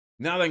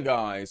Now then,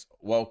 guys,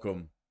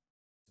 welcome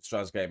to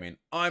Strasz Gaming.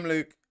 I'm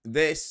Luke.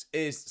 This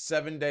is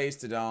 7 Days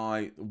to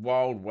Die,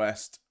 Wild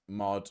West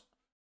mod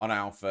on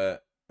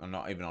Alpha. Or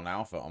not even on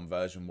Alpha, on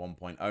version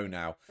 1.0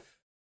 now.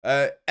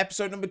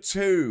 Episode number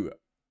 2.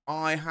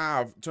 I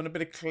have done a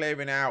bit of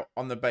clearing out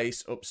on the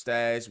base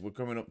upstairs. We're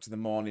coming up to the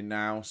morning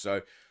now,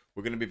 so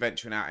we're going to be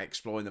venturing out,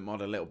 exploring the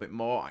mod a little bit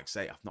more. Like I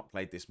say, I've not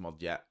played this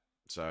mod yet,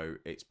 so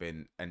it's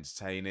been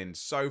entertaining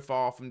so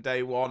far from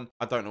day one.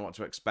 I don't know what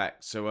to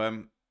expect,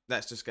 so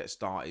let's just get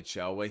started,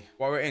 shall we?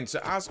 While we're in, so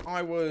as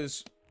I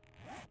was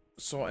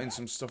sorting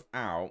some stuff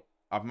out,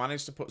 I've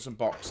managed to put some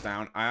box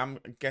down. I am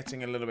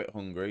getting a little bit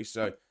hungry,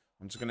 so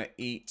I'm just going to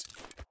eat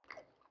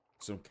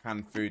some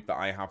canned food that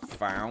I have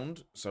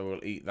found. So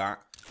we'll eat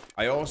that.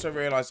 I also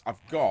realised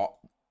I've got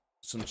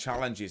some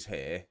challenges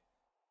here.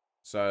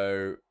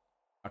 So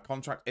a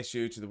contract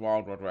issued to the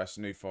Wild West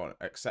New Fort.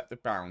 Accept the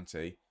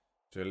bounty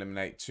to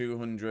eliminate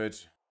 200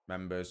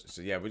 members.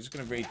 So yeah, we're just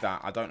going to read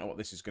that. I don't know what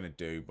this is going to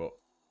do, but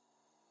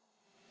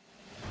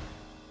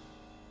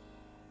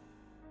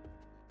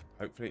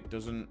hopefully it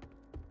doesn't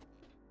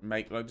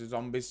make loads of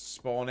zombies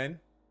spawn in.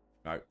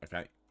 No,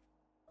 okay.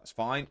 That's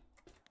fine.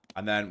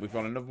 And then we've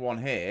got another one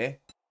here.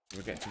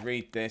 We get to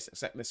read this,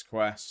 accept this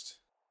quest,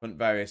 hunt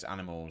various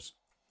animals.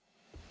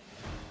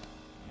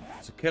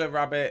 So kill a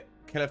rabbit,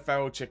 kill a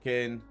feral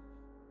chicken,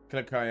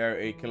 kill a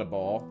coyote, kill a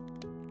boar,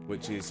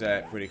 which is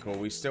pretty cool.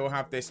 We still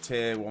have this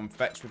tier 1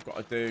 fetch we've got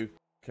to do.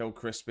 Kill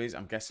crispies.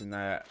 I'm guessing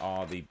there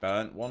are the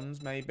burnt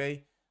ones,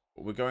 maybe.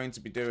 But we're going to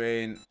be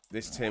doing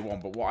this tier 1.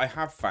 But what I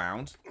have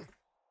found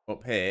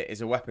up here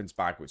is a weapons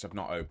bag, which I've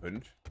not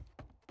opened.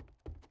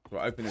 So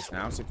I'll open this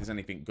now, see if there's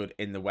anything good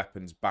in the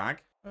weapons bag.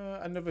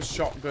 Another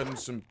shotgun,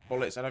 some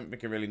bullets. I don't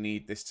think I really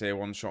need this tier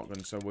 1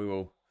 shotgun, so we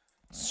will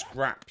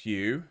scrap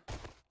you.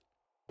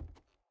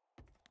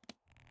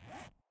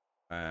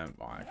 Right,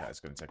 okay,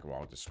 it's going to take a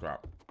while to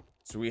scrap.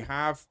 So we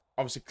have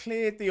obviously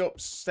cleared the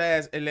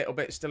upstairs a little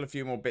bit. Still a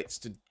few more bits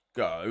to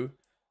go.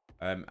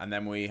 And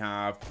then we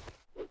have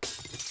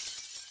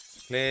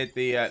cleared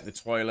the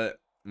toilet,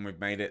 and we've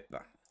made it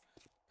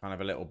kind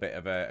of a little bit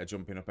of a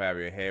jumping up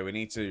area here. We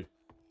need to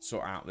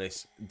sort out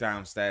this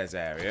downstairs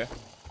area.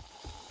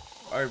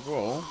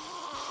 Overall,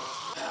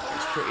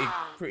 it's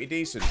pretty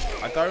decent.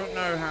 I don't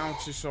know how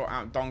to sort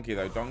out Donkey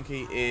though.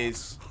 Donkey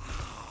is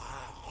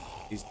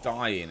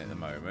dying at the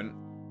moment.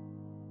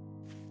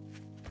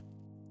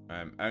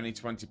 Only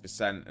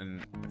 20%,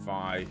 and if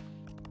I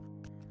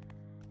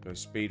go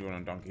speed run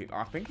on Donkey,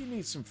 I think he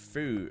needs some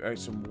food,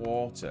 some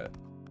water.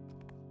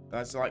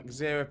 That's like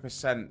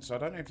 0%, so I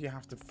don't know if you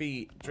have to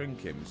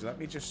drink him. So let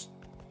me just.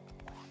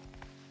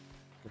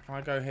 If I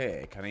go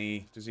here, can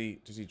he? Does he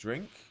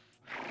drink?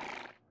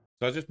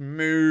 So I just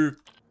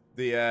moved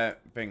the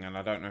thing, and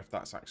I don't know if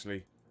that's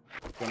actually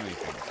done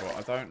anything. But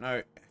I don't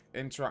know.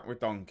 Interact with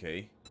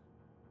Donkey.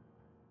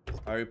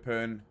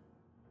 Open.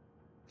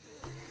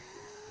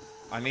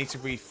 I need to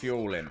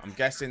refuel him. I'm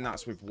guessing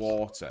that's with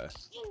water.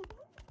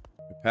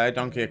 Repair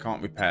Donkey. I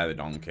can't repair the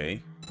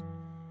Donkey.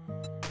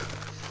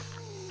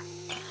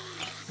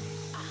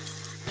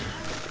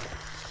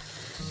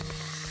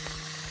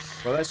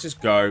 Well, let's just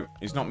go.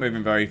 He's not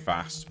moving very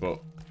fast, but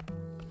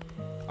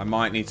I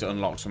might need to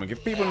unlock something.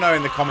 If people know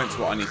in the comments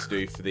what I need to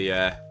do for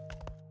the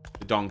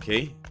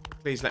donkey,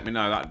 please let me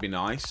know. That'd be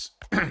nice.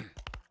 I'm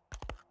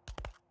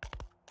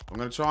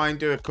going to try and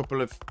do a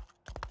couple of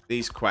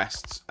these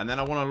quests, and then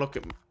I want to look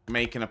at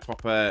making a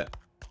proper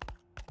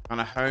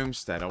kind of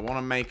homestead. I want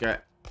to make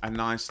a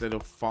nice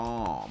little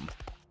farm.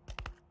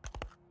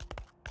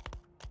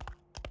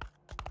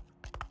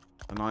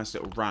 A nice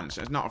little ranch.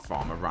 It's not a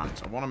farm, a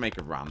ranch. I want to make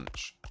a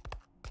ranch.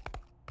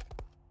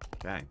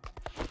 Okay.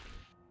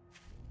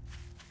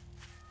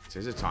 This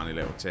is a tiny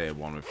little tier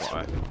 1. We've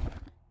got a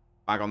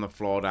bag on the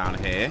floor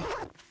down here.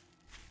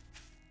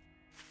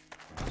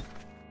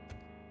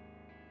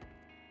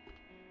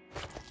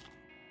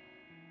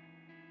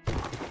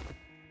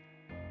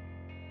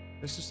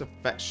 This is to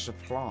fetch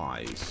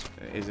supplies.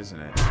 It is, isn't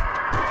it?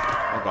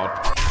 Oh,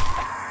 God.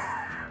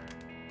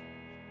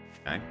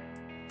 Okay.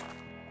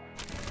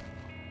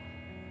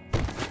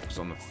 It's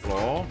on the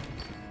floor.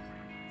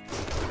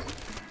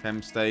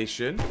 Chem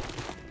station.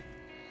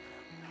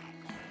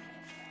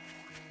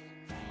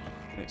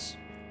 It's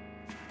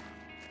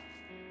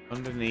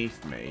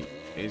underneath me.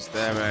 Is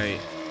there a...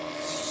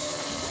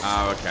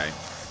 Oh, okay.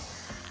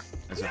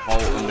 There's a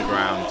hole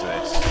underground to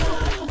this.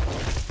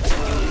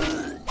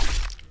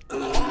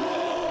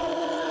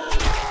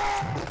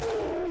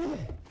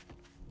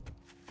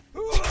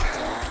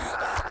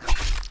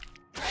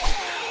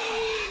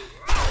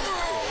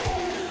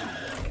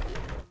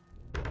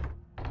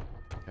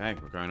 Okay,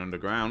 we're going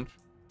underground.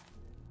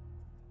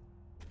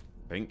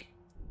 I think.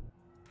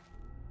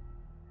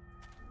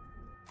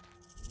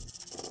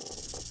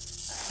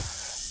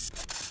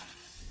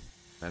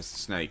 There's the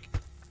snake.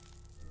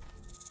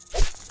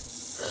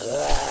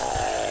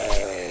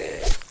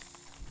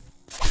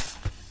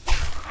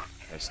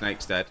 Okay,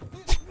 snake's dead.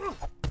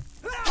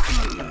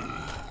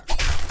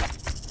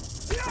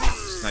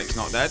 Snake's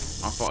not dead.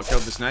 I thought I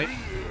killed the snake.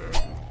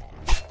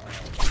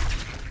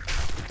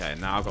 Okay,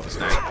 now I've got the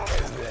snake.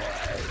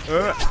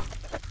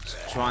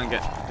 Try and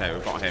get... Okay,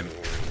 we've got him,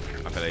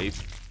 I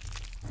believe.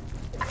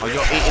 Oh,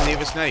 you're eating the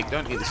other snake.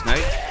 Don't eat the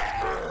snake.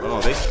 Oh,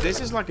 this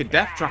is like a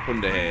death trap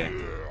under here.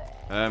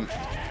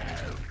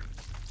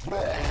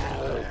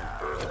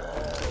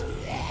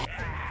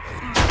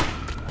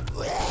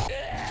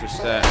 Let's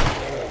just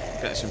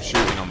get some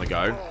shooting on the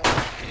go.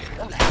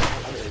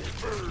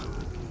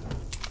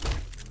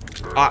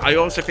 I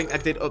also think I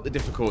did up the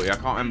difficulty. I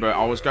can't remember.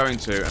 I was going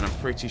to, and I'm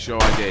pretty sure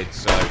I did,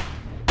 so...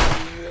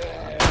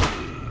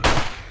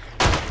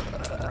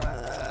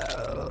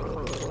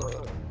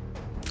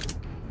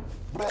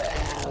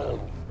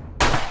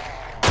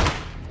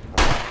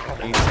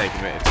 He's taking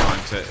a bit of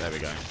time to... There we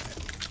go.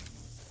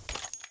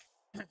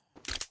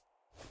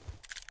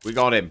 We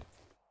got him.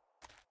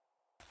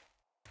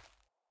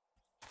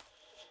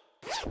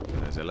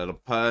 There's a little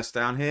purse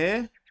down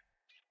here.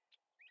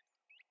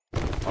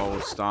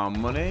 Old style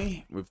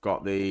money. We've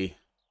got the...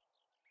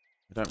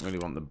 I don't really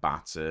want the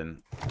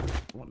baton.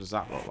 What does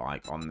that look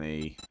like on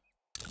the...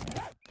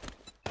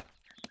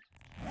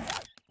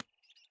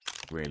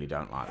 Really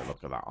don't like the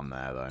look of that on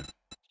there, though.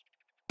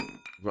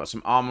 We've got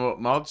some armor up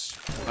mods.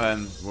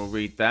 We'll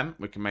read them.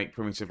 We can make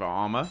primitive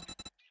armor.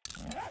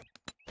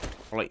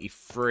 Quality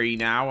 3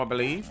 now, I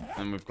believe.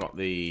 And we've got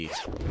the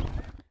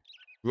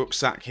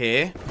rucksack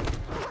here.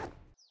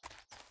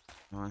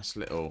 Nice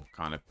little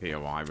kind of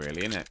POI,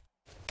 really, isn't it?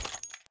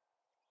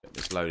 Get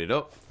this loaded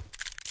up.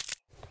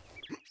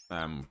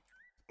 Hopefully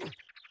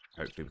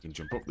we can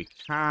jump up. We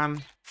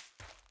can.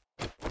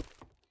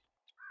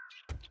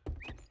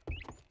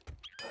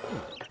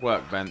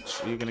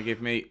 Workbench. You're going to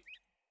give me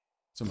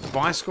some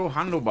bicycle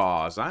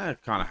handlebars. They're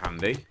kind of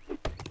handy.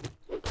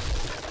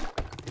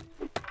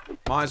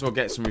 Might as well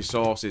get some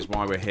resources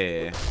while we're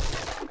here.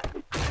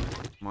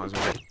 Might as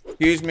well get...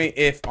 Excuse me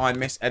if I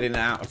miss editing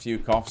out a few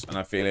coughs and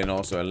I'm feeling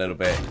also a little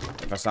bit...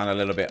 If I sound a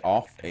little bit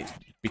off, it's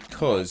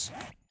because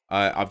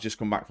I've just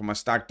come back from my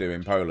stag do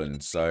in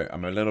Poland. So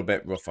I'm a little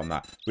bit rough on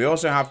that. We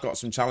also have got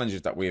some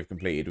challenges that we have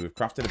completed. We've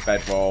crafted a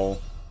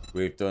bedroll.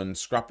 We've done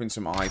scrapping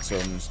some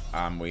items.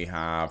 And we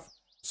have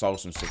sold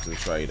some stuff to the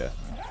trader.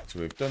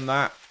 So we've done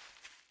that.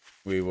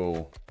 We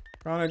will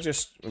kind of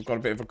just... We've got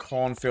a bit of a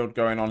cornfield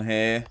going on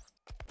here.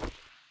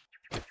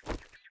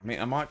 I mean,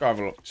 I might go have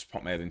a look, just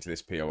pop my head into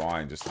this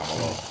POI and just have a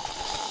look.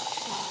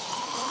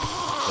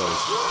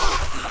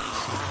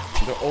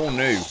 They're all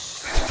new.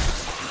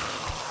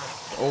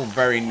 They're all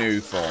very new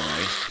for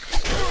me.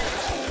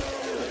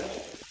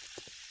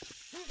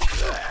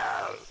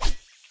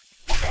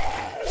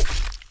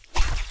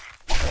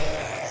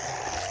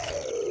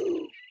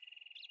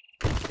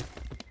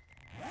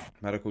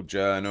 Medical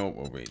journal,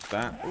 we'll read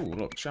that. Ooh,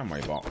 look,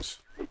 Shamway box.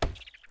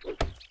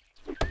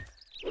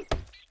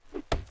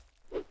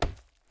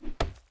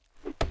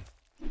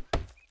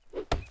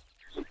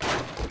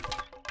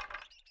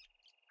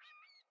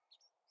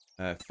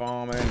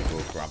 Farming,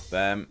 we'll grab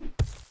them.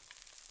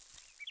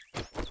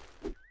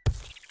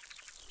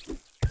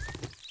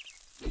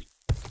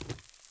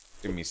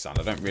 Give me sand.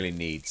 I don't really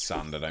need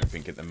sand, I don't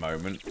think, at the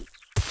moment.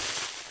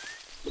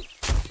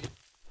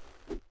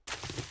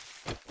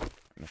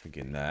 Nothing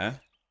in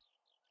there.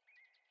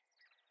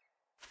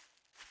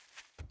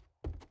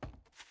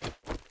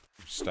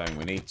 Stone,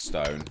 we need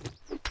stone.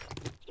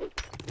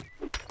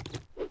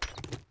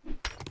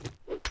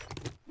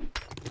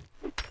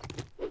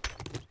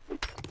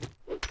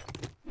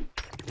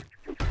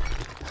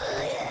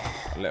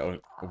 Little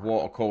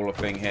water cooler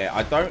thing here.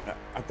 I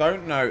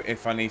don't know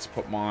if I need to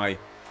put my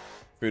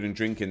food and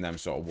drink in them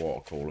sort of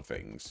water cooler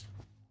things.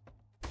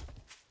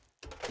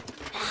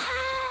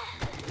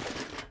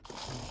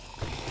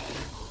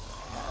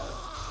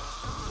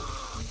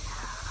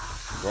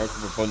 Woke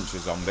up a bunch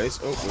of zombies.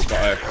 Oh, we've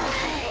got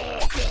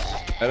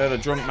a little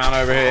drunk man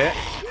over here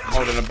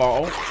holding a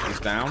bottle. He's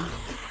down.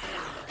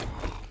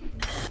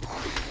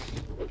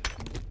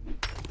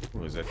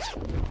 What is it?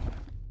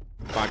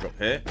 Bag up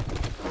here.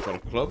 We've got a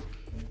club.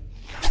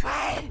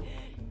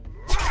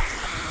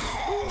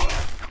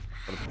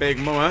 Got a big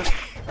mummer.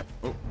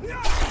 Oh.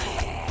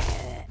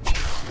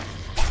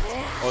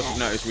 Also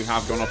notice we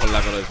have gone up a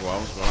level as well,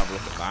 so we'll have a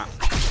look at that.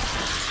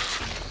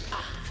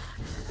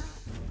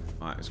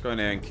 Right, let's go in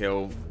here and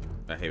kill...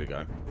 here we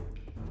go.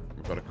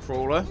 We've got a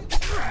crawler.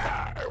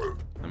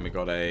 And we've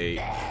got a...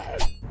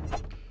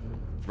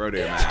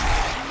 rodeo man.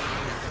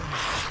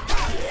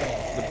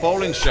 The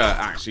bowling shirt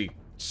actually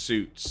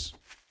suits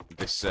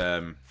this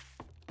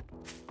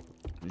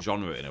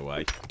genre in a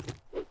way.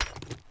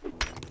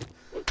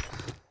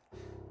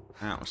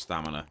 Out of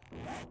stamina.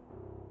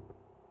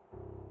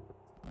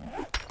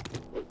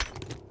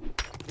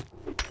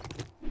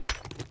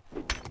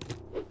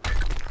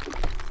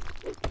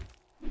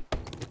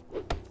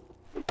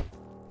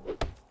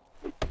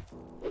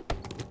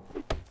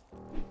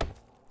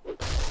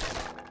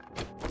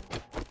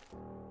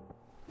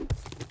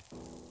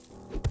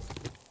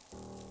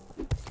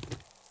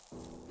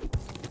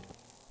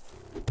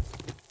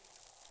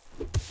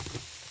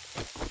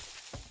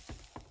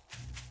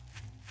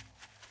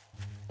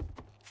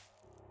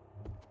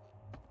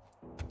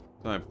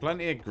 So, So,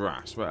 plenty of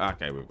grass. Well,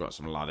 okay, we've got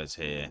some ladders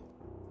here.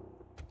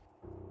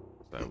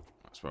 So,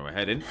 that's where we're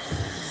heading.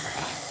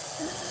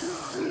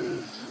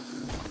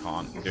 I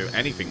can't do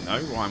anything,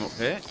 though, while I'm up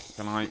here.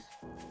 Can I?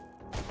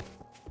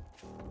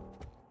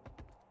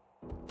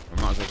 I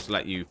might as well just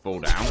let you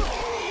fall down.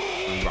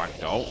 And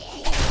ragdoll.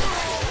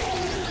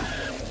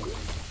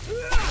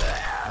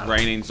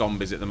 Raining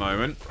zombies at the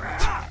moment.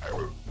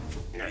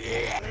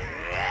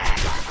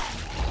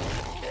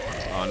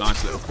 Oh,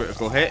 nice little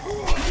critical hit.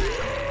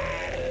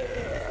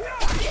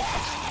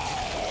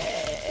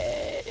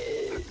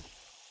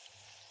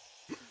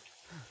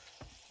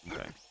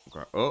 Okay,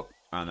 go up,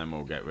 and then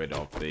we'll get rid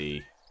of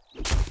the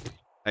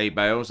hay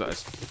bales that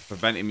is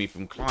preventing me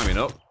from climbing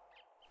up.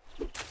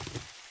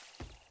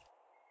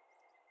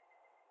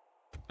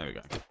 There we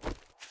go.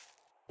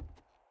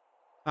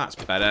 That's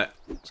better.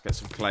 Let's get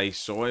some clay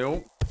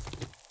soil.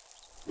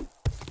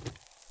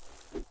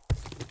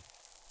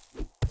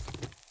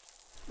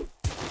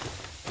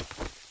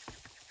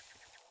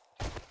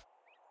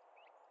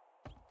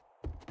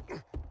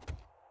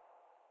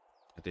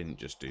 I didn't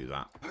just do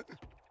that.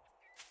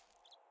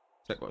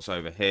 Check what's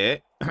over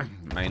here.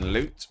 Main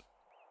loot.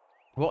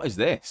 What is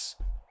this?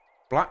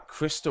 Black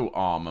crystal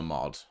armor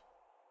mod.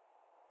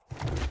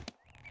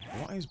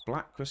 What is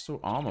black crystal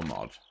armor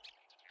mod?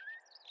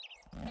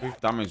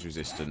 Boost damage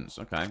resistance.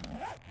 Okay.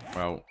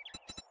 Well,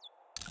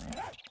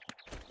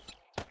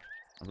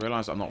 I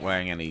realise I'm not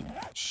wearing any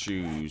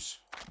shoes.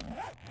 So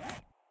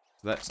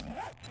let's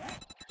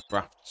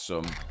craft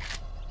some.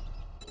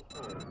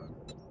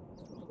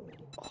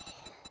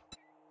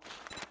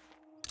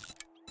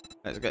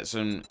 Let's get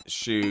some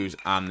shoes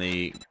and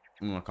the...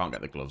 I can't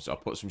get the gloves. I'll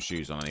put some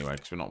shoes on anyway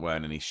because we're not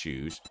wearing any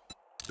shoes.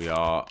 We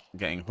are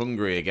getting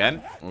hungry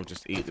again. We'll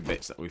just eat the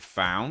bits that we've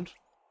found.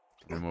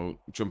 And we'll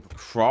jump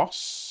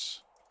across.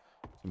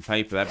 Some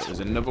paper there, but there's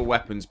another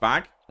weapons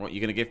bag. What are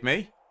you going to give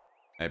me?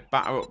 A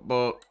batter-up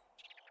book,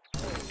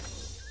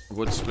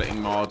 wood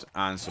splitting mod,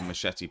 and some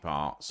machete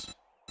parts.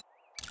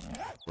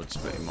 Wood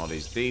splitting mod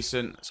is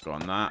decent. Let's go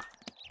on that.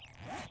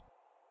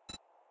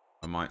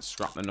 I might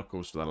scrap the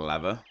knuckles for the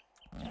leather.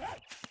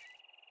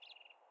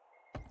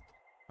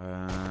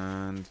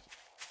 And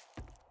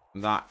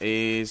that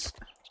is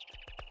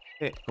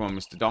it. Come on,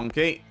 Mr.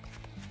 Donkey.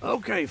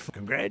 Okay,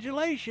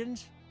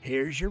 congratulations.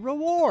 Here's your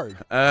reward.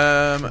 Do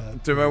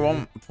I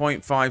want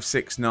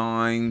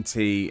 0.569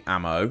 T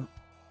ammo?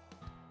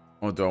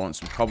 Or do I want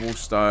some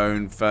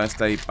cobblestone, first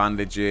aid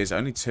bandages?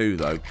 Only 2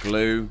 though.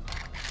 Glue.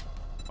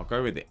 I'll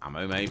go with the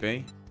ammo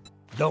maybe.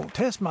 Don't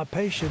test my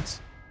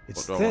patience.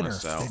 It's what do I want thinner to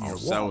sell? than your I'll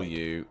sell wallet.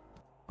 you.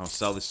 I'll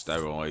sell the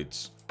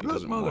steroids. He Look,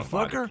 doesn't want to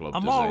buy the motherfucker, club,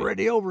 I'm does he?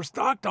 already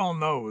overstocked on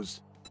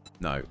those.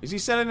 No. Is he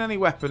selling any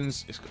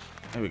weapons?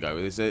 There we go.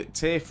 There's a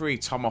tier 3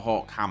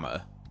 tomahawk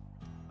hammer.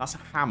 That's a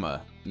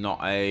hammer, not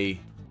a...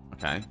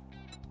 Okay.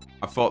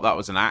 I thought that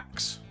was an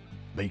axe.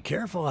 Be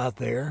careful out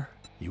there.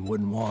 You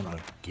wouldn't want to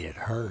get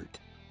hurt.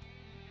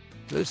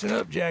 Listen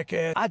up,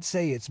 jackass. I'd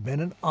say it's been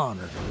an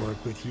honor to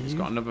work with you. He's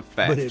got another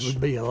fetch. But it would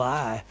be a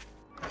lie.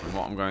 And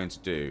what I'm going to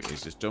do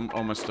is just dump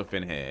all my stuff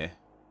in here.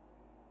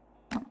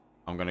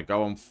 I'm going to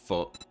go on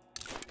foot.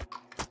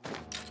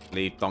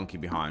 Leave Donkey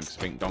behind, because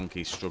I think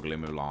Donkey's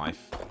struggling with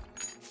life.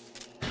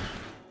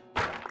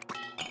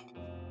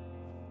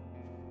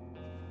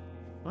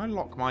 Can I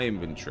lock my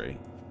inventory?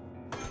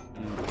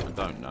 I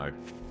don't know.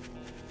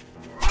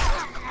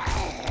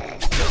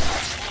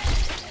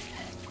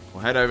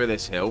 We'll head over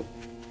this hill.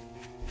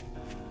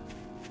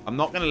 I'm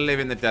not going to live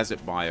in the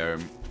desert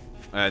biome.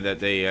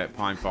 The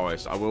pine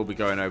forest. I will be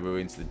going over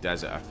into the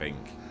desert, I think.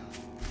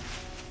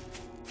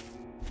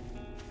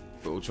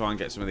 But we'll try and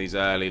get some of these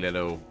early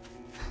little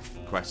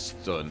quests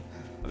done.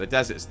 But the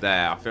desert's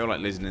there. I feel like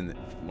living in,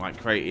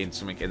 creating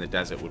something in the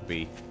desert would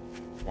be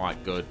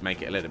quite good.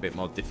 Make it a little bit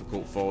more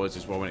difficult for us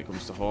as well when it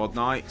comes to horde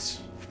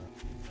nights.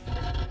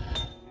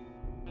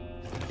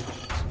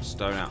 Some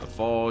stone out the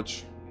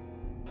forge.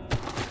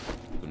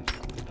 Some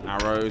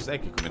arrows. They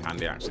could come in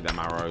handy actually, them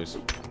arrows.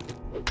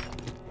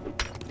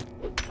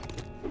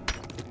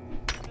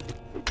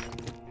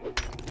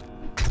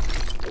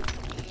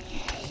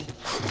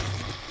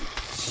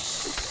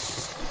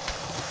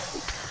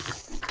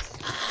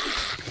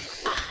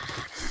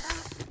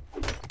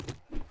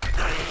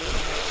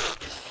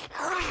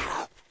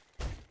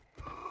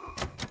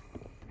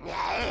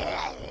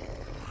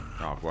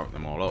 I've woke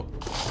them all up.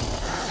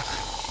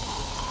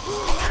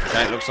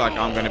 Okay, it looks like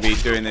I'm going to be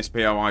doing this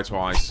POI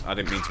twice. I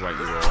didn't mean to wake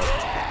you all up.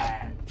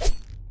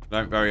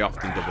 Don't very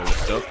often double this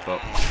stuff,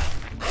 but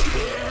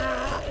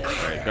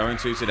we're going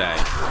to today.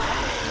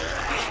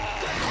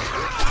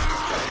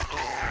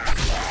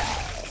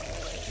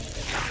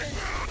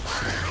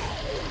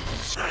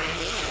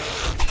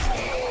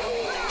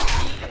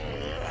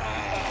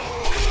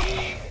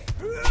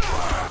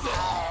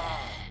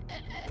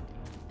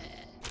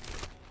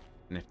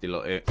 Nifty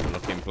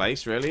looking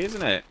place, really,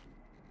 isn't it?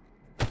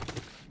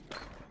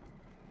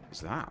 What's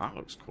that? That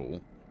looks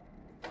cool.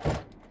 Oh,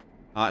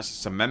 that's a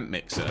cement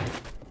mixer.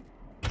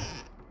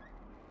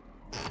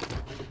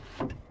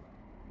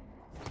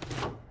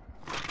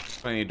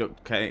 Plenty of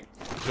duct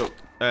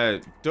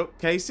duck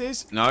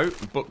cases? No,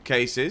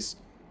 bookcases.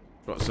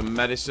 Got some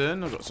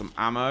medicine. I've got some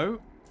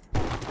ammo.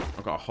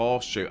 I've got a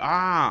horseshoe.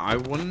 Ah, I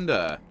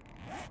wonder.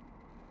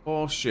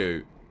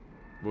 Horseshoe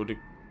will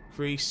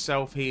decrease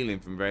self-healing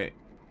from very...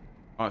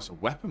 Oh, it's a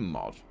weapon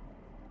mod.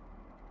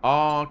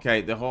 Oh,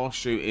 okay. The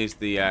horseshoe is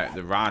the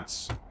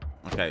rads.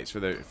 Okay, it's for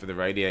the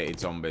radiated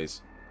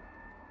zombies.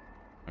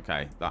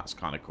 Okay, that's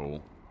kind of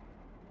cool.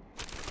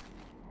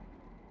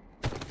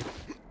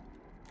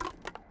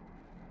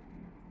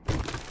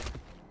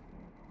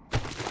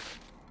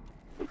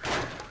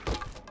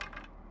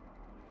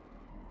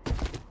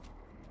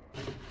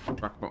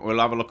 We'll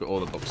have a look at all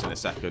the books in a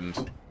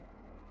second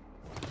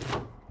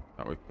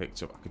that we've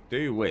picked up. I could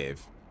do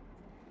with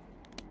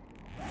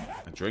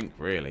a drink,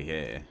 really,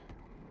 here.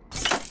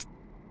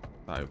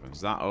 That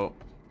opens that up.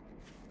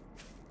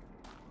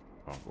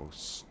 Oh, we'll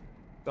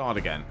start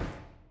again.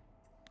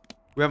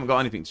 We haven't got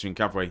anything to drink,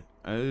 have we?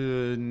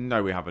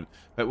 No, we haven't.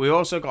 But we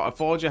also got a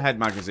Forge Ahead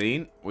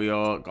magazine. We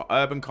got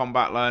Urban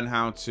Combat, learn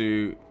how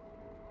to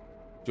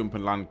jump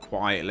and land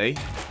quietly.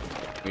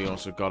 We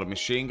also got a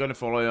machine gun,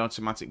 fully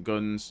automatic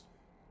guns.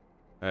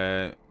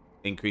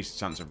 Increase the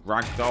chance of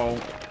ragdoll.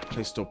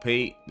 Pistol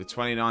Pete. The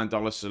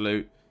 $29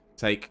 salute.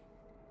 Take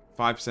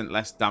 5%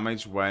 less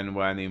damage when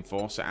wearing the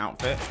Enforcer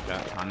outfit. Okay,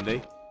 that's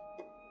handy.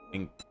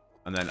 And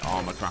then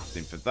armor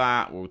crafting for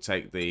that. We'll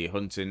take the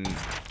hunting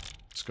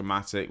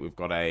schematic. We've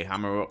got a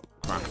hammer up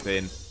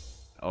crafting.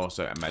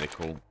 Also a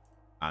medical.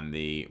 And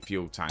the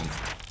fuel tank. I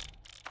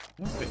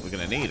don't think we're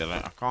going to need it.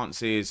 I can't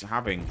see us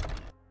having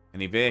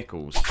any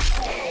vehicles.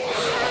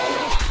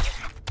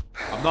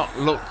 I've not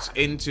looked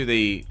into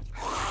the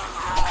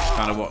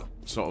kind of what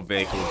sort of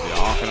vehicles they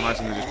are. I can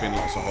imagine there's just been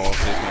lots of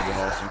horses, maybe a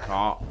horse and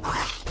cart.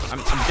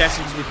 I'm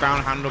guessing because we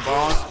found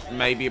handlebars,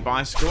 maybe a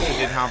bicycle. They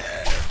did have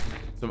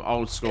some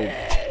old school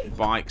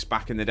bikes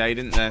back in the day,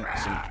 didn't there?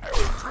 Some...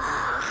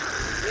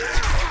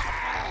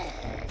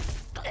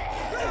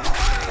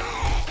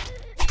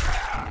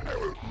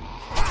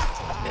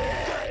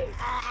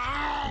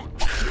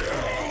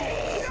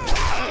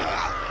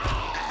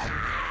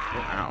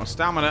 Out of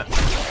stamina.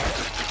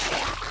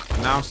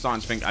 Now I'm starting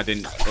to think I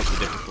didn't up the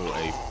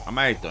difficulty. I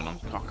may have done.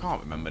 I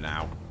can't remember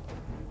now.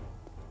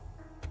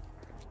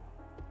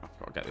 I've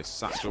got to get this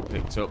satchel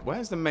picked up.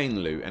 Where's the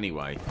main loot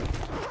anyway?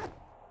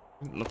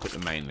 Didn't look at the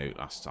main loot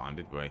last time,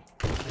 did we?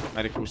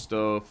 Medical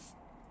stuff.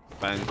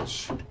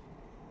 Bench.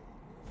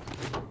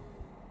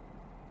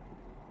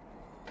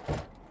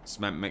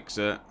 Cement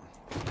mixer.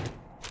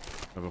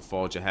 With a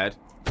Forge Ahead.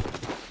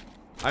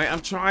 I'm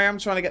trying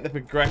to get the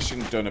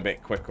progression done a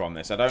bit quicker on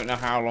this. I don't know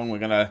how long we're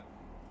going to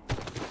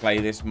play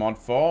this mod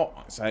for.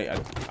 I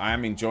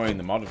am enjoying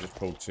the mod. I've just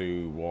pulled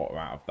 2 water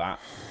out of that.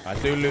 I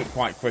do loot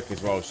quite quick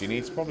as well, so you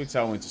need to probably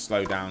tell me to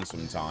slow down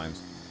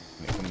sometimes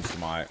when it comes to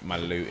my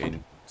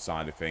looting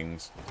side of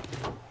things.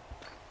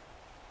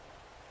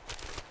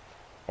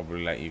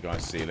 Probably let you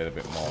guys see a little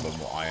bit more than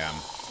what I am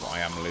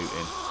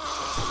looting.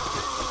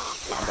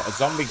 I've got a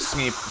zombie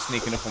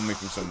sneaking up on me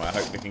from somewhere. I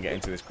hope we can get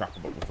into this cracker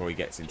book before he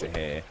gets into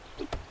here.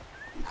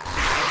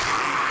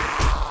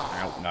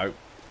 Ow, no.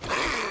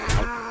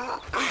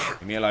 Ow.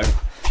 Leave me alone.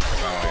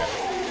 Where are you?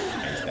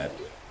 He's dead.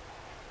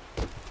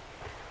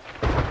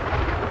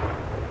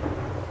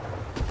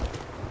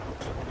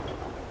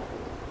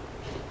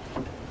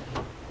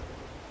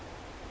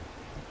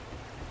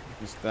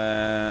 Is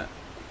there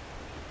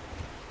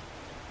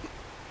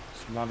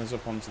some ladders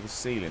up onto the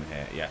ceiling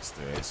here? Yes,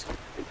 there is.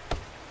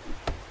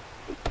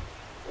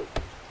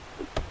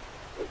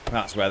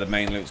 That's where the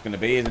main loot's going to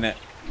be, isn't it?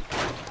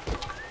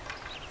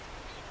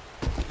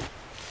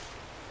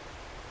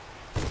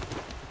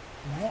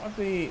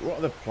 What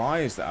are the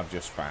pliers that I've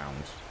just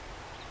found?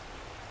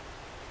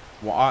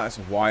 What? That's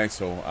a wire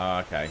tool. Oh,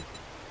 okay.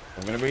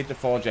 I'm going to read the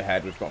Forge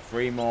Ahead. We've got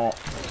 3 more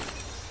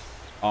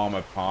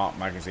armor part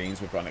magazines.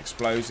 We've got an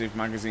explosive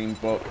magazine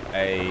book,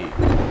 a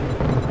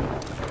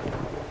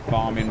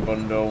farming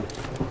bundle,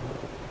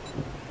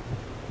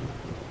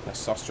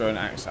 testosterone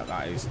axe.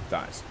 That is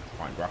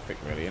quite graphic,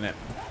 really, isn't it?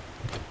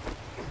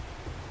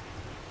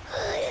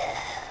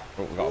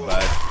 Oh, we've got a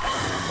bird.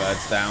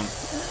 Bird's down.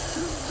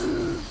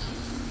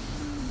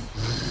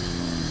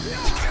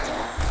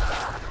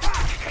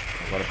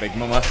 We've got a big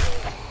mama.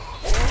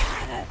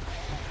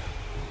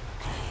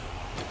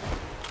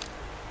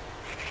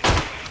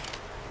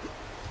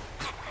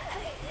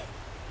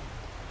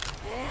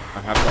 I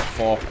have got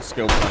 4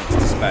 skill points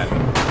to spend.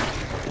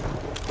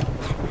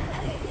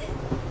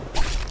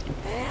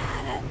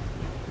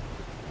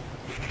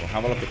 We'll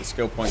have a look at the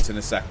skill points in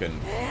a second.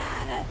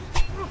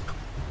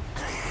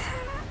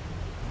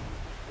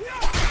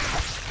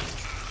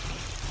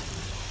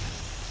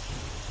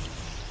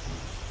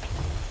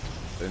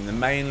 In the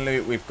main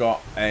loot, we've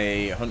got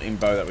a hunting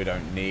bow that we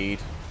don't need.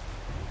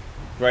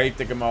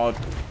 Gravedigger mod,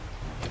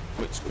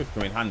 which could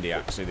come in handy,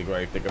 actually, the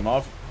Gravedigger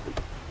mod.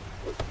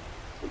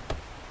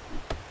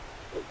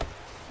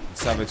 And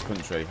Savage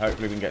Country.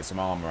 Hopefully we can get some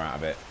armor out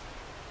of it.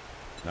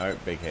 No,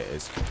 big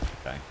hitters.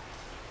 Okay.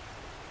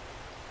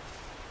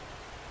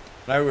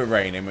 No, we're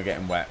raining, we're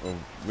getting wet. We'll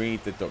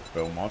read the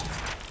duckbill mod.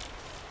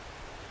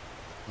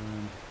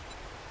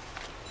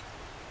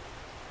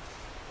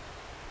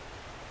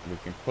 We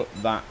can put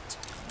that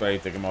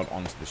grave digger mod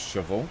onto the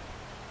shovel.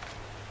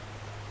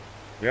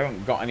 We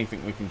haven't got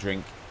anything we can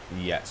drink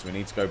yet, so we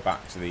need to go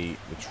back to the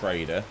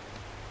trader.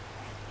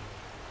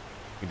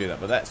 We can do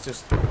that, but let's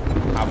just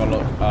have a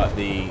look at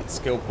the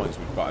skill points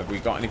we've got. Have we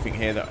got anything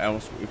here that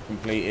else we've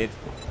completed?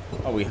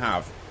 Oh, we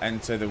have.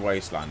 Enter the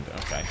wasteland.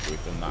 Okay,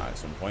 we've done that at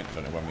some point. I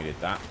don't know when we did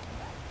that.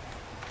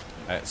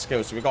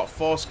 Skills. So we've got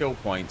 4 skill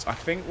points. I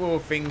think we were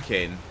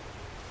thinking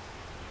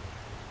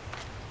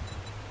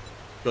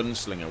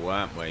gunslinger,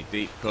 weren't we?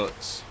 Deep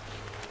cuts.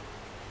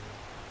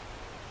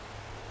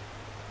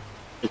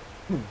 So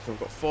we've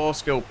got 4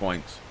 skill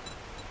points.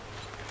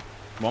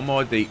 1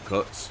 more deep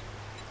cuts.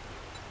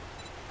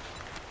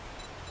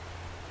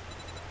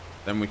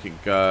 Then we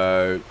could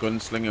go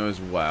gunslinger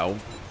as well.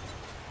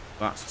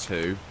 That's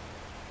 2.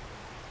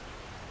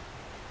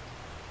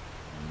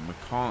 And we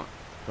can't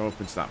go up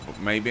into that, but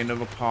maybe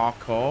another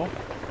parkour.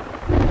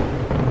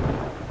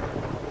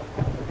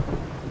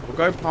 We'll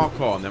go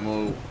parkour and then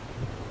we'll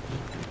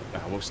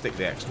stick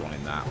the extra one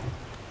in that.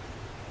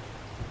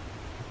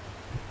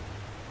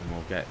 And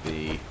we'll get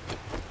the...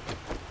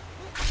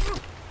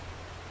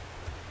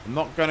 I'm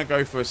not going to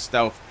go for a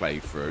stealth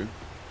playthrough.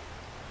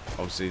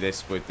 Obviously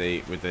this with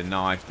the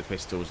knife, the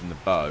pistols and the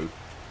bow, we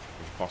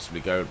could possibly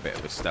go a bit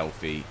of a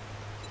stealthy.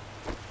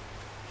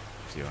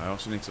 See, I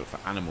also need to look for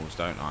animals,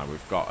 don't I?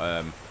 We've got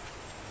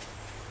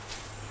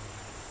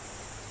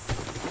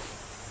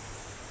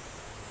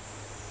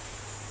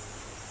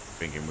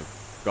thinking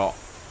we've got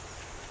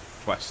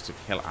quests to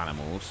kill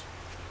animals.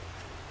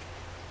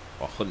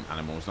 Or hunt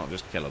animals, not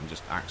just kill them,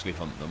 just actually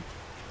hunt them.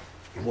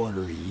 What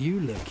are you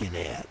looking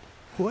at?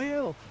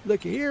 Well,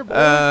 look here, boy.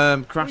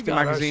 Crafting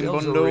magazine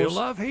bundles. A real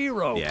life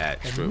hero. Yeah,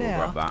 true. We'll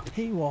grab that.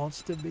 He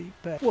wants to be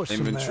pet. What's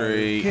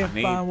inventory? The matter?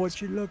 Can't find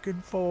what you're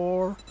looking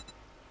for.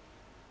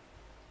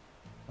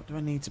 What do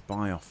I need to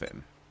buy off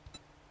him?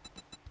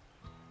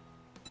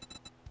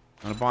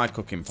 I'm gonna buy a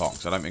cooking pot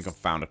because I don't think I've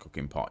found a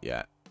cooking pot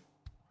yet.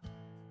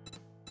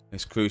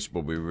 This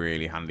crucible will be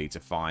really handy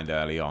to find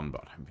early on,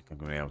 but I don't think I'm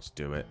gonna be able to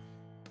do it.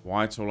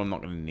 Wire tool I'm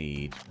not gonna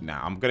need.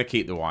 Now I'm gonna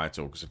keep the wire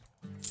tool because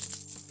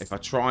if I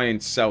try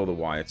and sell the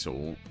wire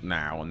tool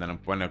now, and then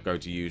when I go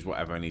to use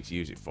whatever I need to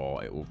use it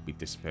for, it will be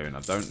disappearing.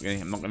 I'm not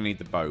going to need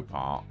the bow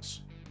parts.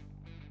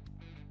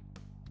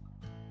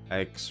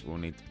 Eggs, we'll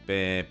need the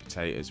beer.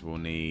 Potatoes, we'll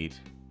need.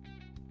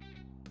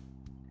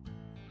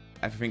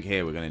 Everything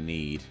here we're going to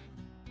need.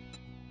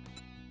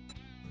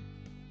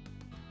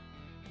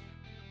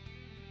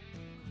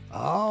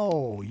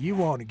 Oh, you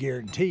want a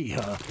guarantee,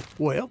 huh?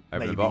 Well, over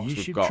maybe the box, you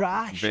we've should got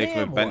try vehicle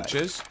Shamwood.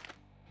 adventures.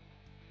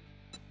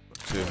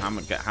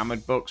 To get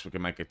hammered books, we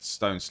can make a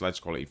stone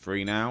sledge quality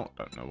 3 now.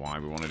 Don't know why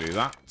we want to do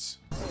that.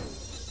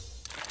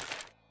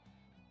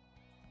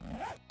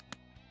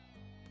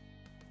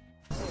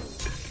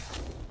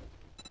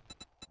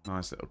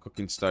 Nice little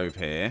cooking stove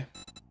here.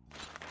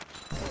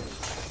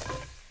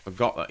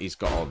 Forgot that he's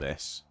got all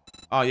this.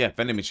 Oh yeah,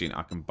 vending machine.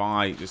 I can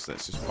buy. Let's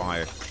just buy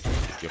a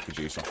yucca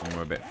juice off him.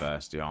 We're a bit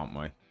thirsty, aren't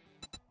we?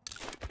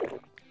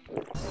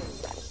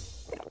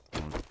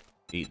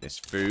 Eat this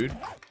food.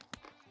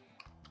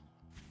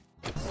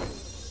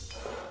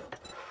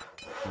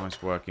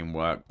 Nice working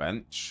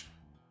workbench.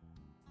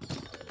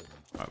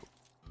 Oh.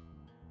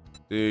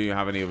 Do you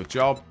have any other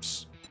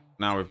jobs?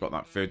 Now we've got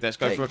that food. Let's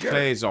go for a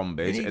clear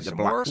zombies at the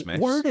blacksmith.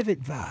 Word of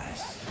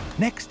advice.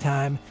 Next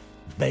time,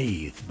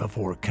 bathe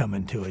before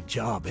coming to a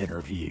job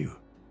interview.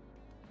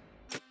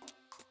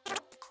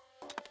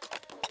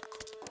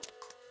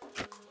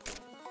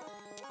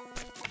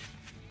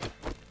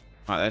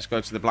 Right, let's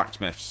go to the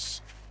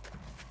blacksmiths.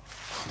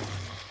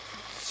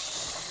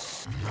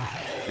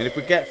 And if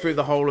we get through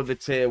the whole of the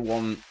tier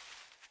 1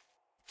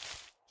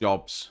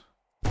 jobs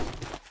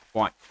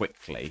quite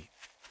quickly,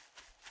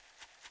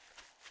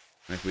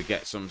 and if we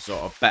get some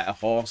sort of better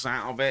horse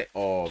out of it,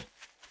 or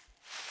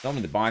not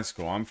with the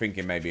bicycle, I'm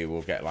thinking maybe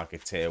we'll get like a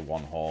tier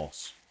 1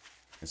 horse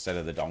instead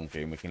of the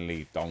donkey, and we can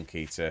leave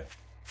donkey to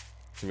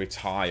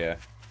retire.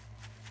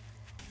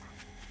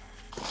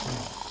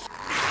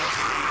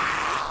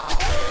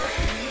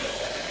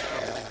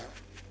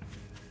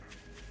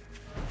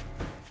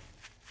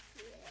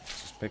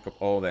 Pick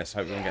up all this.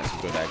 Hope we can get some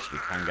good eggs. We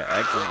can get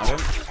eggs out of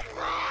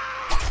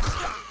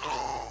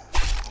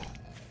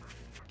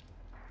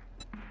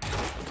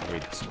them.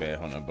 Read the Spear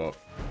Hunter book.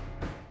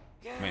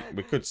 I mean,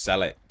 we could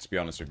sell it, to be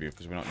honest with you,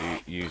 because we're not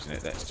using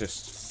it. Let's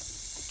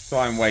just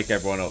try and wake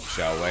everyone up,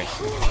 shall we?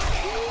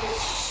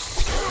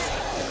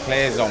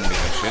 Clear zombie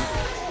mission.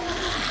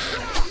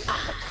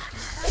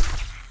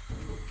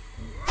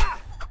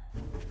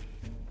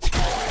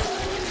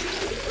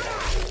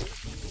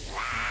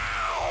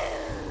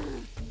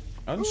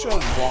 I'm unsure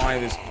why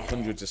there's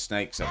hundreds of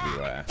snakes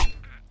everywhere.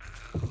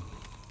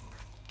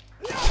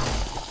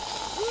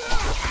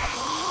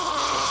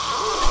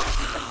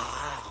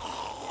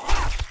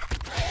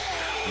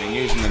 I mean,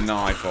 using the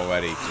knife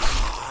already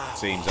just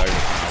seems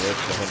overpowered,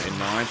 the hunting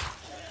knife.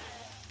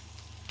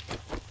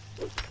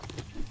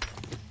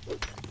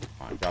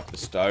 Right, grab the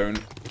stone.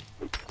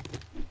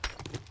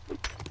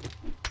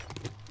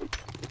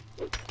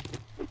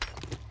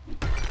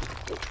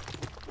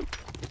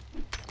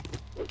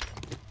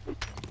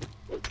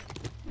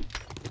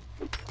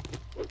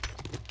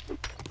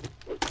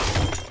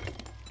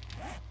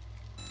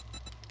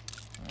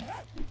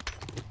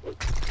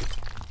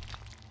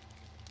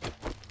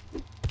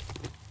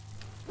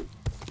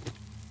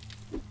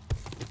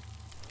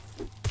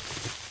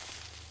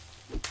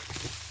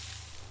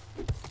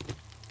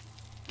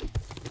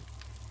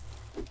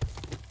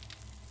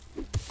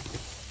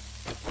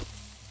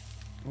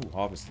 Ooh,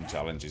 harvesting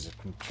challenge is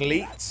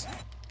complete.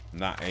 And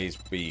that is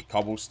the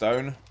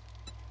cobblestone.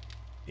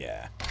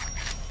 Yeah.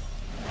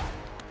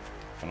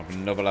 Gone up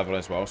another level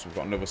as well, so we've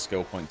got another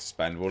skill point to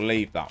spend. We'll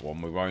leave that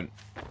one. We won't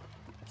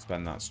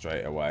spend that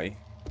straight away.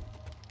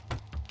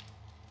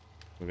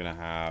 We're going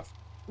to have...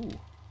 Ooh.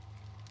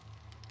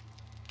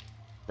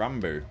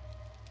 Rambu.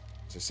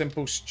 It's a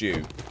simple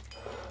stew.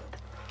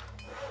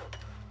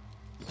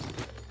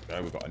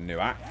 So we've got a new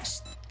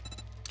axe.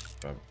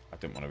 So I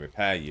didn't want to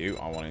repair you.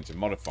 I wanted to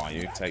modify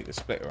you, take the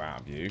splitter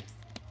out of you.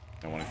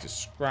 I wanted to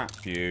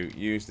scrap you,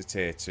 use the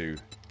tier 2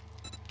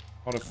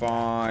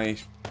 modify,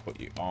 put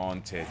you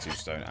on tier 2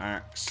 stone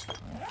axe.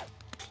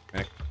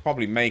 And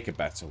probably make a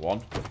better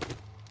one.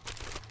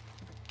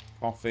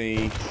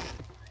 Coffee.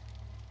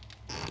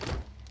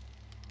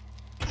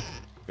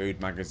 Food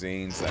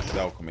magazines,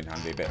 they'll come in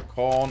handy. A bit of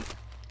corn.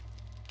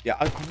 Yeah,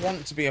 I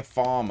want to be a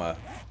farmer,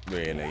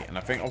 really. And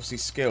I think, obviously,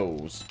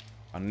 skills.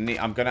 I'm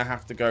going to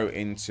have to go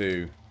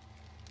into...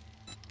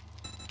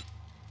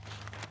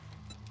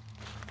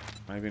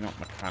 Maybe not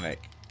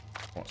mechanic.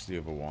 What's the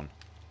other one?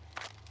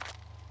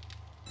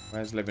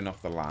 Where's living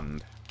off the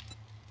land?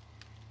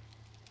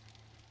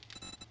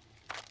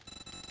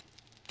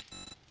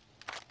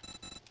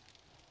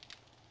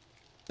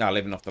 No,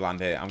 living off the land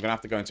here. I'm going to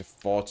have to go into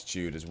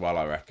fortitude as well,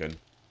 I reckon.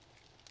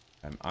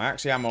 I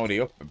actually am already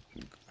up...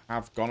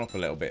 have gone up a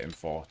little bit in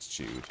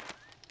fortitude.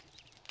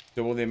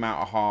 Double the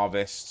amount of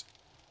harvest.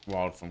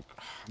 Wild from...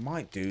 I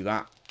might do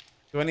that.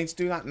 Do I need to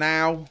do that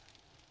now?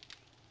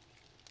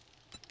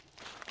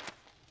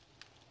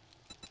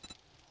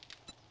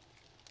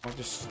 I'll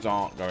just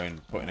start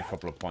putting a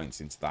couple of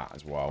points into that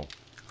as well.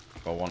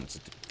 If I want to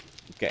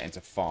get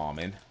into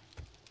farming.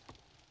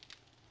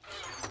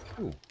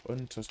 Ooh,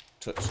 untouched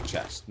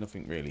chest.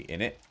 Nothing really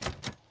in it.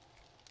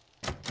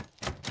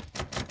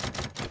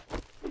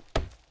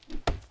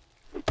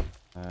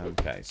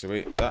 Okay,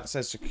 so that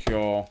says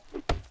secure.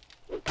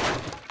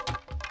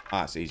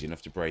 That's easy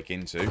enough to break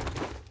into.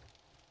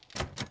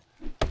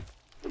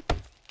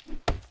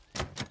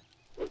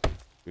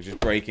 We just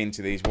break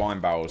into these wine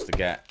barrels to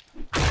get...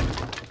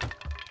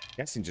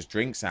 I'm guessing just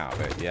drinks out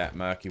of it. Yeah,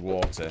 murky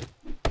water.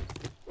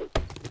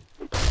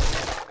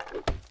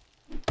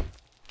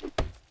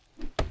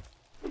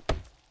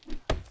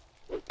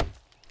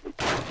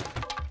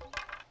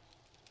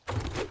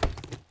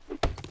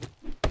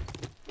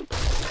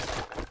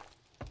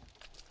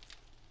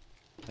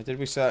 Did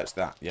we search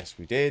that? Yes,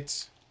 we did.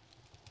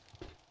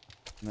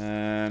 And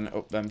then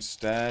up them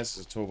stairs.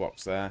 There's a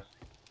toolbox there.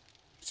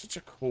 Such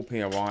a cool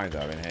POI,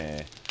 though, in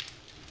here.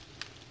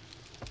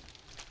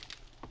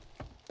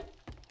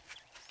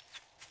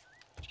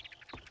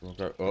 We'll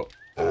go up.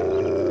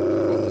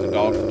 Oh, there's a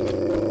dog.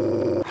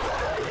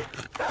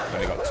 I've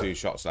only got 2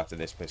 shots left of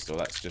this pistol.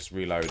 Let's just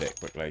reload it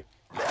quickly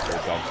before the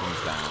dog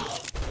comes down.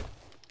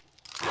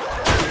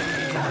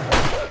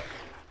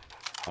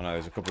 Oh no,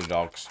 there's a couple of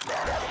dogs.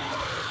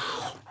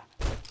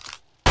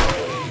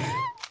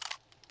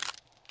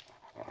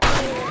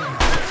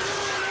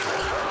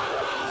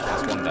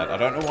 That's one dead. I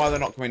don't know why they're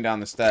not coming down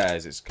the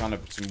stairs. It's kind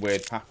of some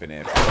weird path in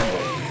here.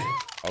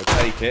 I'll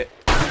take it.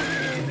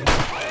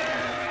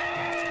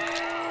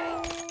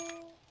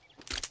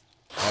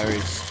 Area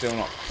is still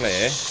not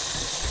clear.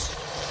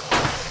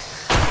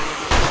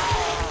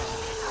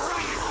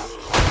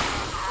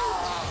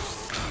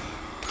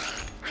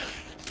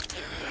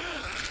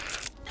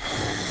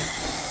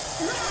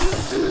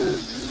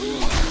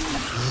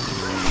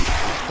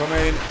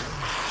 Coming.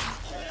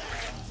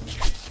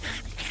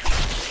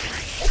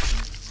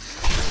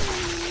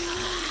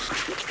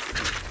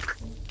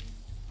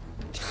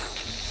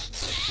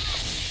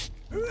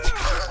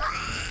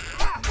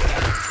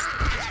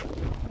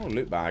 Oh,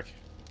 loot bag.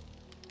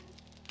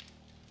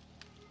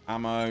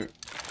 Ammo.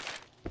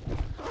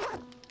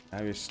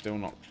 Area's still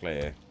not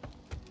clear.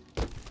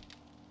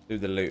 Do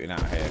the looting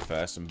out here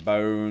first. Some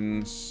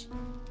bones.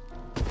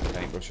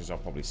 Paintbrushes I'll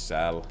probably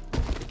sell.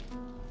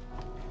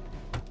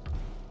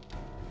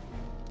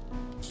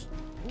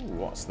 Ooh,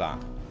 what's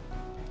that?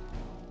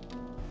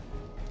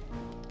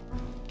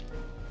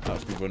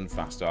 That's me run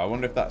faster. I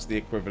wonder if that's the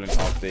equivalent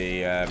of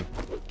the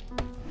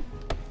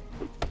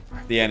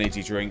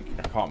energy drink.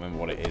 I can't remember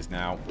what it is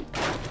now.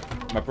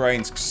 My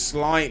brain's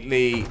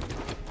slightly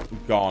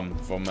gone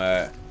from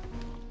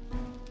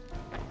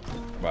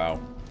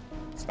well,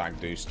 stag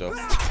do stuff.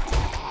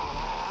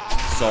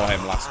 Saw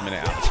him last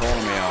minute at the corner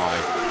of my eye.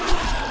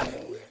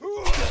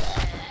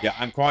 Yeah,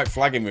 I'm quite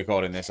flagging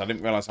recording this. I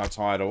didn't realise how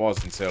tired I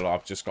was until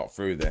I've just got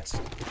through this.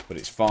 But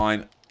it's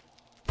fine.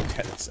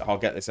 I'll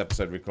get this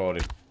episode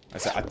recorded. I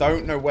said I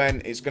don't know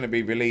when it's going to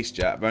be released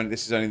yet.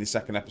 This is only the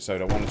 2nd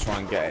episode. I want to try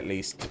and get at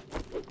least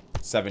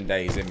 7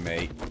 days in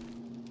me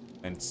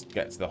and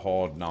get to the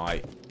Horde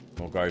night.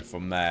 We'll go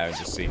from there and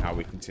just see how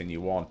we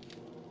continue on.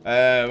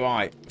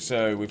 Right,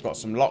 so we've got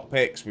some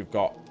lockpicks, we've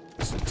got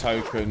some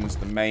tokens,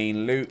 the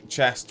main loot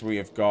chest we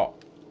have got.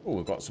 Oh,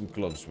 we've got some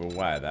gloves, we'll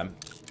wear them.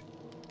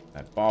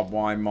 Barbed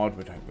wire mod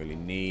we don't really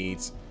need.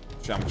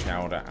 Jam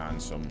chowder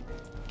and some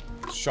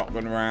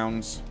shotgun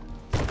rounds.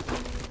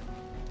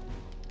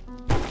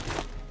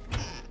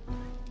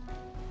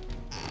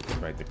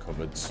 raid the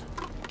cupboards.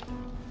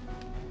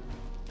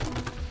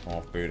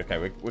 More food.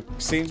 Okay, we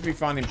seem to be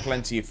finding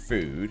plenty of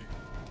food.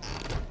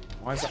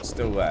 Why is that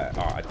still there?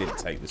 Oh, I did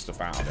take the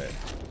stuff out of it.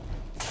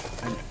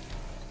 And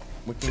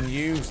we can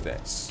use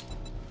this.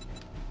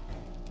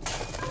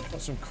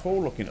 Got some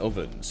cool looking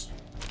ovens.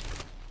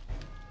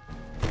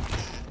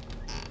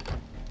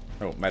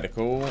 Oh,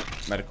 medical.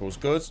 Medical's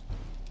good.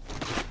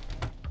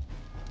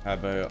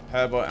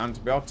 Herbal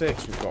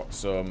antibiotics. We've got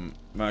some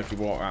murky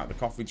water out of the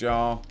coffee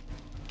jar.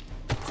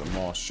 Some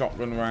more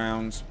shotgun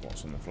rounds.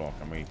 What's on the floor?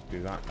 Can we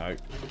do that? No.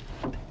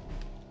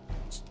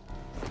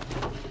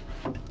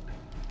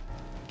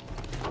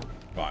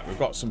 Right, we've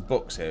got some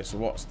books here. So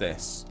what's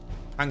this?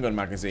 Handgun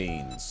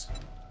magazines.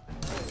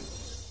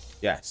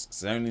 Yes,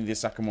 it's only the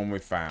second one we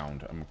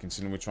found. And we're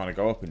considering we're trying to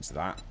go up into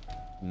that.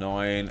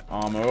 9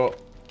 armor up.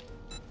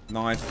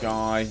 Knife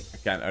guy.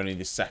 Again, only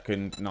the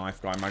second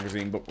knife guy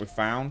magazine book we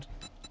found.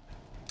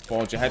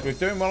 Forge ahead. We're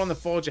doing well on the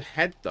forge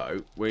ahead,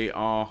 though. We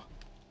are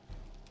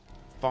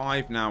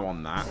 5 now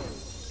on that.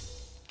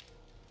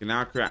 We can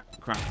now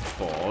craft the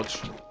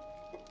forge.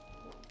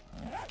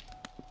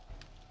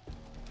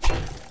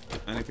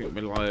 Anything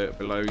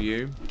below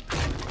you?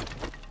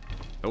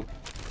 Nope.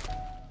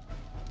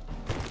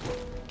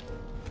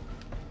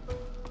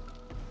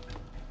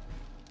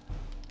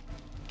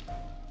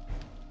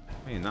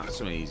 I mean, that's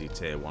some easy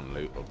tier 1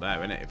 loot up there,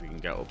 isn't it? If we can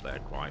get up there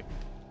quite.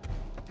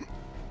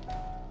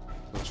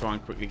 We'll try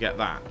and quickly get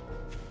that.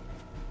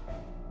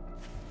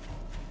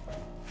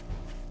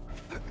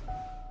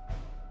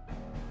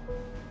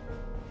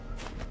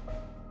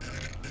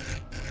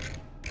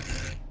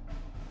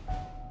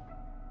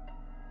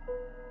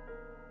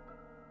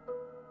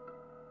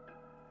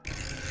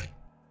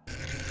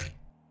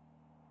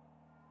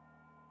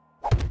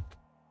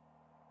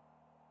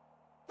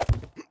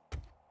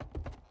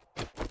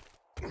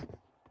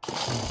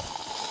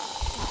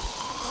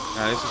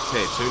 This is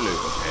tier 2 loot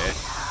up here.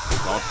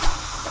 God.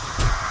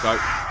 Go.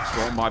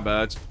 Swarm by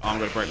birds. Oh, I'm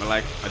going to break my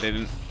leg. I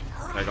didn't.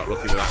 I got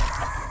lucky with that.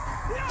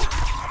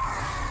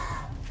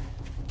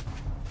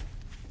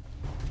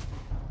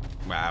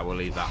 Well, we'll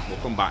leave that. We'll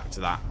come back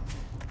to that.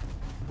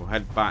 We'll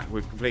head back.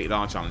 We've completed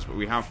our challenge, but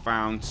we have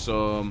found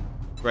some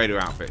Raider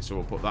outfits, so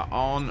we'll put that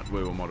on.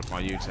 We will modify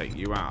you, take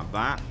you out of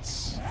that.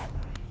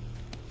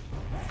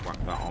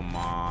 Whack that on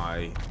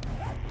my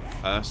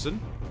person.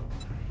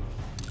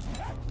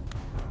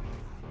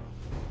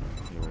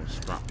 We'll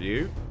scrap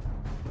you.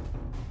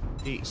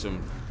 Eat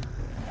some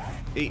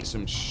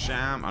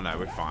sham. Oh no,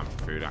 we're fine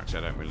for food. Actually,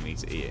 I don't really need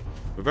to eat it.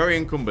 We're very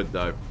encumbered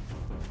though.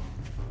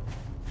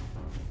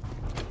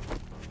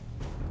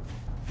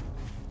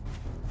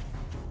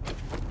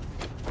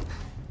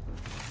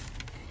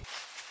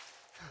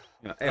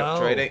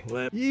 Trading.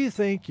 Well, you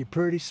think you're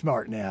pretty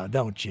smart now,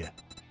 don't you?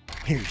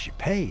 Here's your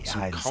pay,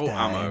 some Einstein. Colt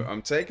ammo.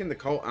 I'm taking the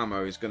Colt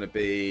ammo is going to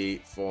be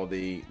for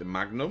the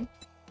Magnum.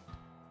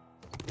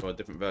 For a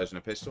different version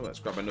of pistol. Let's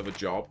grab another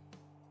job.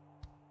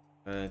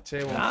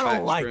 Tier 1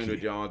 fence, like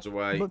 300 yards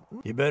away. But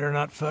you better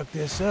not fuck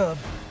this up,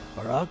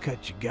 or I'll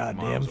cut your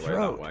goddamn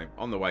throat. That way.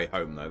 On the way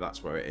home, though,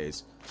 that's where it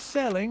is.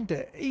 Selling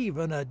to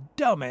even a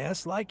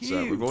dumbass like you.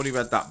 So we've already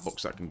read that book,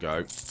 so that can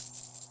go.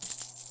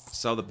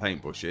 Sell the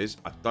paintbrushes.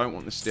 I don't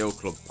want the steel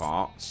club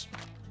parts.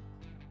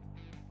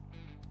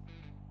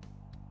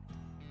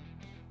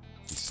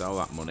 Sell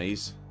that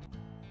monies.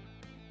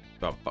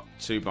 Got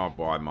 2 barbed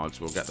wire mods.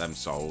 We'll get them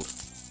sold.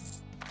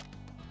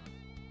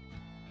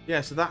 Yeah,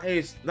 so that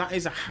is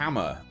a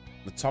hammer.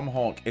 The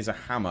Tomahawk is a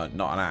hammer,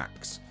 not an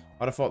axe.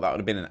 I'd have thought that would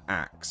have been an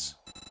axe.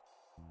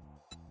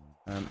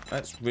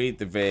 Let's read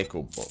the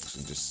vehicle books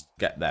and just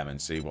get them and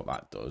see what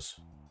that does.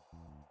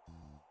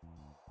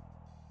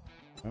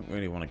 I don't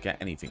really want to get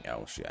anything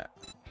else yet.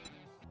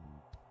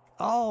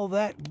 All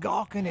that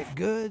gawking at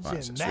goods, right,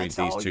 and so that's read these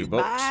all 2 you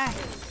books. buy?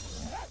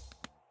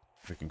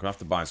 We can craft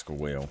the bicycle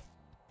wheel.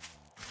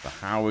 So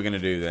how are we going to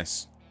do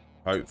this?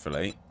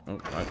 Hopefully. Oh,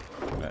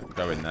 no.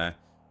 Go in there.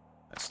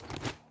 Let's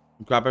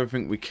grab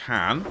everything we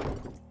can.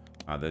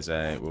 There's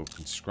a... We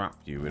can scrap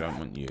you. We don't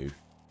want you.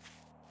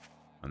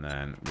 And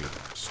then we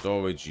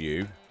storage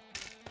you.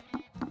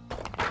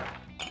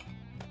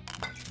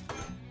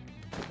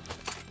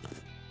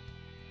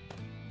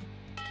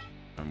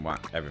 And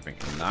whack everything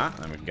in that.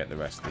 And then we can get the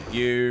rest of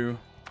you.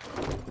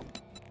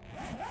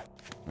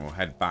 We'll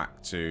head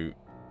back to...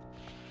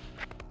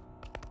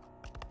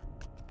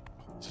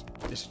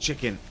 It's a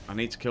chicken. I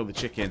need to kill the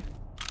chicken.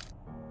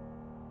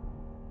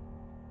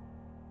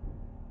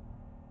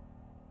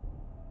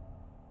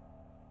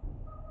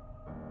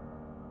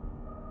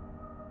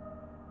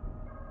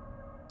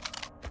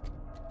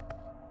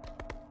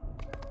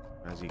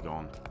 Where's he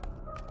gone?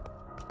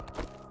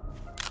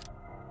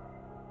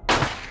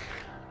 I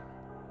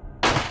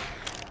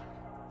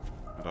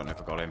don't know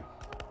if I got him.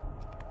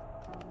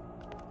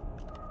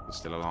 He's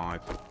still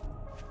alive.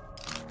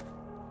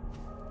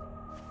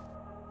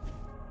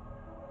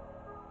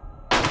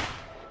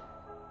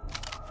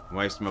 I'm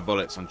wasting my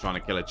bullets on trying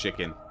to kill a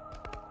chicken.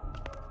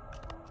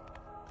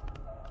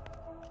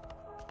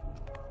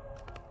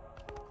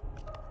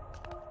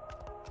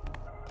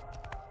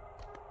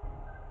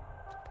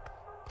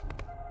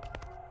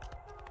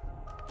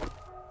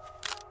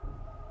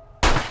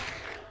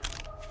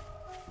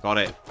 Got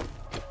it.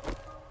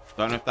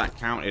 Don't know if that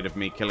counted of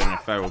me killing a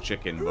feral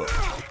chicken, but...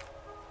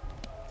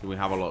 Should we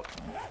have a look?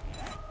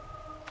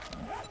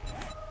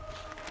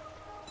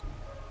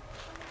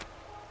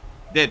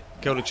 Did.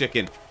 Killed a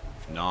chicken.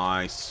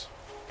 Nice.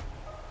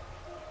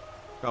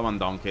 Come on,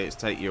 donkey. Let's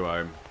take you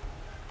home.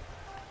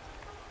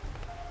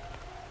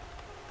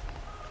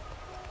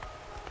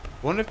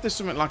 Wonder if there's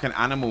something like an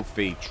animal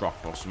feed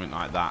trough or something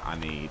like that I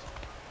need.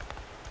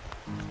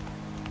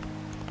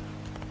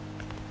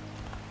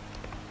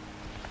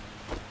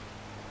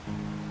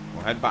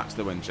 We'll head back to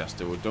the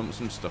Winchester. We'll dump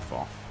some stuff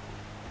off.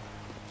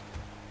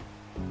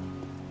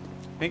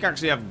 I think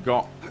actually I've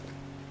got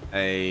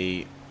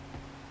a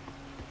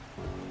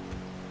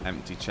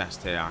empty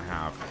chest here. I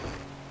have.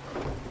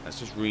 Let's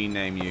just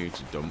rename you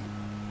to dump.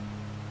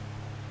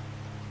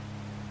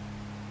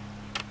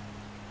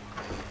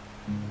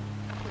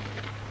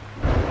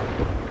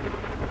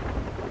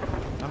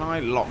 Can I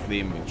lock the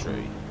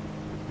inventory?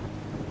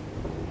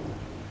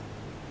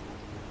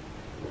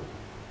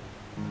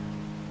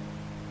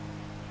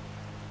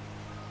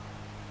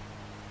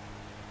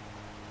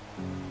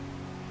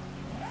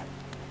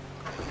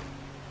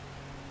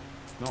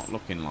 Not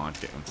looking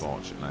like it,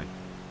 unfortunately.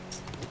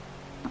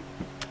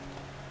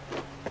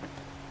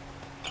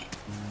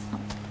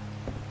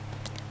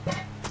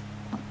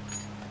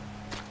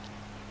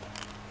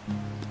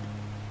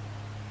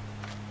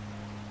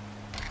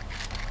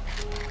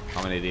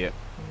 I'm an idiot.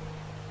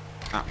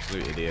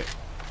 Absolute idiot.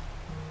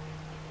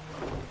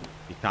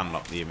 You can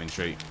lock the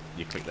inventory.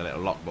 You click the little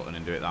lock button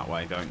and do it that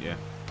way, don't you?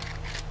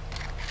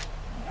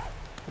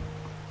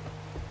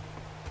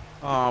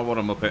 Oh, what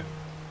a muppet.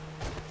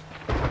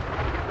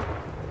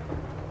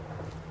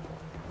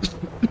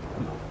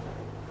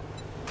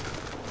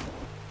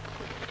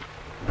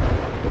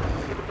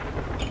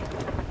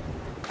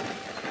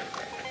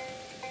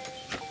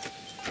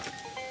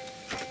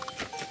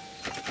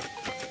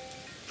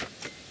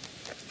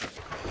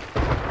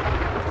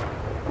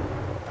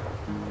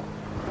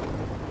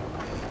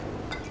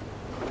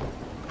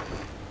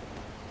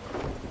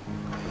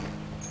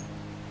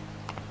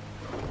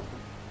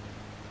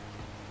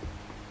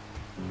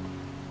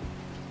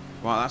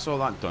 Well, that's all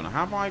that done.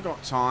 Have I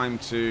got time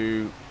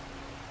to...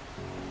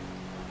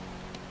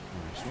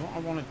 So what I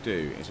want to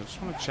do is I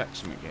just want to check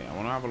something here. I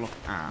want to have a look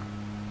at...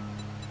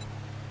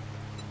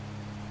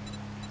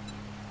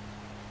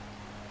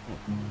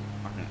 Oh,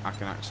 I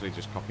can actually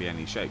just copy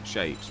any shape.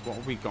 Shapes. What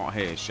have we got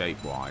here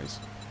shape-wise?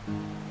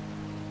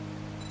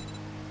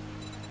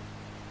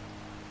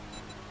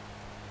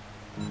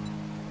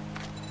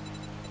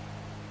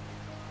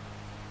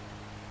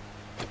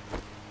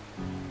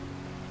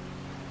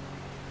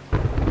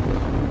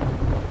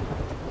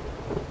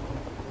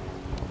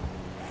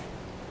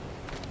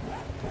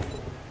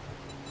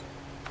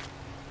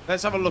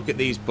 Let's have a look at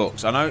these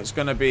books. I know it's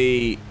going to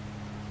be...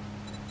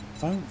 I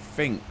don't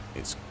think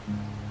it's...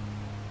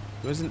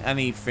 There isn't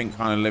anything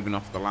kind of living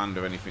off the land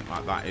or anything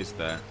like that, is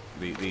there?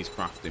 These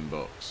crafting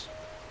books.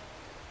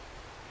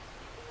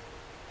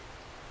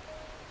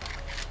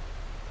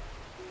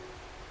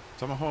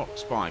 Tomahawk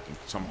spike and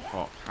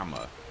tomahawk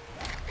hammer.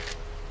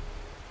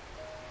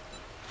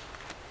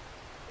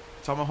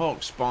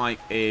 Tomahawk spike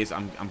is...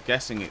 I'm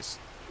guessing it's...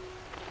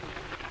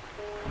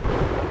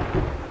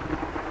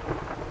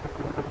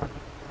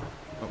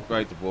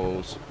 Upgrade the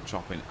walls,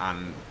 chopping,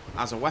 and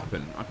as a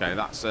weapon. Okay,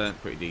 that's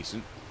pretty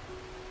decent.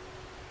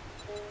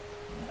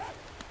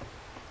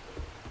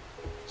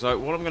 So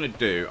what I'm going to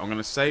do, I'm going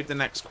to save the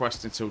next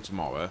quest until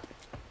tomorrow.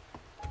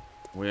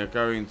 We are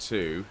going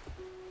to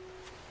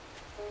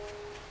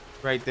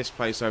raid this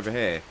place over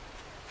here.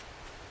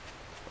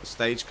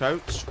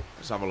 Stagecoach.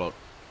 Let's have a look.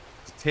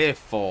 It's tier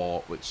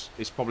 4, which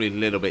is probably a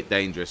little bit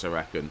dangerous, I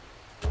reckon.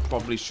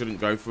 Probably shouldn't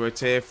go for a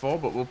tier 4,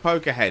 but we'll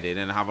poke ahead in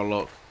and have a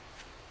look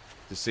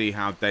to see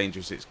how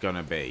dangerous it's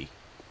gonna be.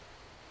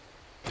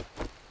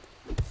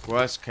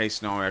 Worst case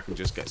scenario, I can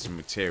just get some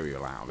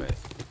material out of it.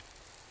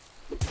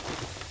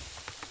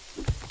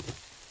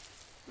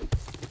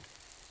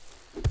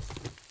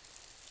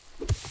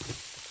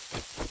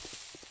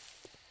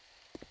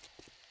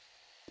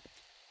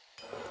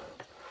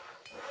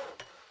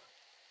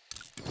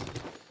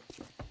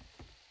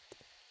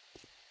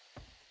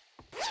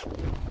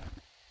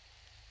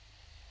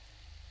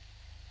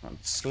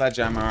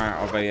 Sledgehammer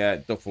out of a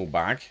duffel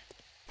bag.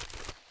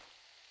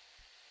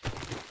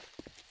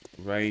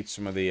 Raid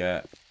some of the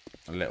a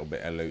little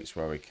bit of loots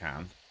where we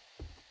can.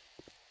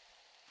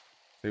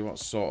 See what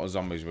sort of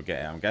zombies we're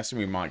getting. I'm guessing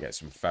we might get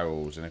some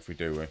ferals, and if we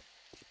do, we're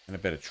in a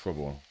bit of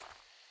trouble.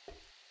 Not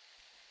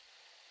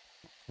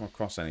come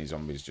across any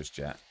zombies just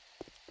yet.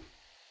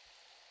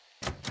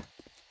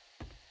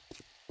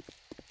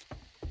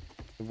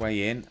 The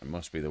way in? It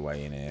must be the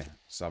way in here.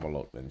 Let's have a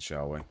look then,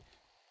 shall we?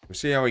 We'll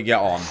see how we get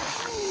on.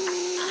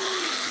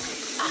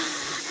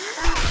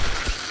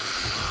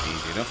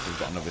 Easy enough. We've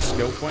got another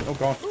skill point. Oh,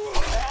 God.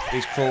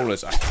 These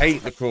crawlers. I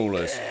hate the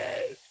crawlers.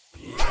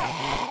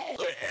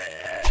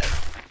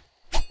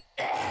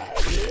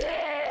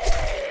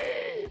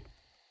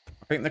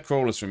 I think the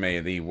crawlers for me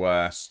are the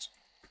worst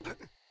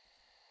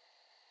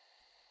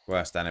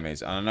worst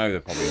enemies. And I know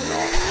they're probably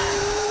not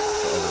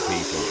for other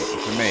people,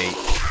 but for me,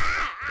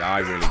 I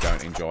really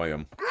don't enjoy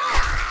them.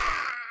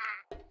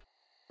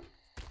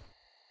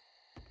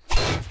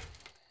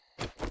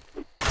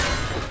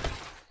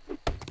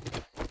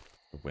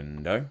 The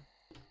window.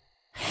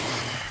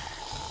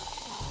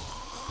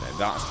 Yeah,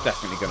 that's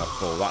definitely going to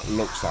fall. That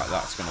looks like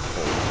that's going to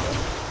fall.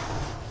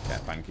 Yeah,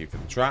 thank you for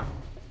the trap.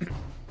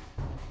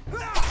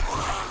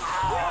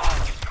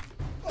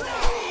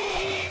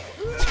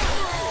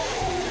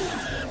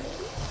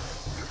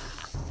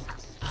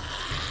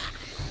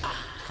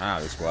 Ah,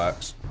 this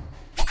works.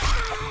 Got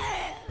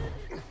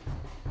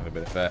a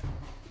bit of fair.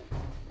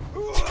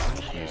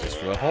 Use this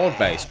for a horde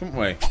base, couldn't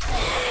we?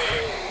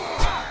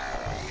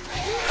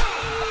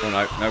 Oh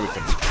no, no we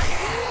couldn't.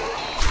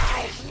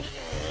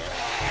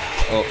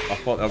 Oh, I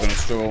thought they were going to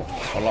struggle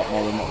a lot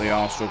more than what they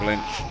are struggling.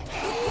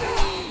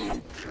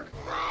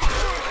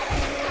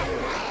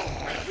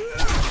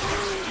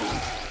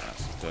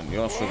 That's done.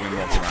 You're struggling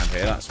walking around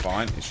here, that's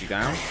fine. Is she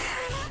down?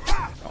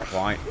 Not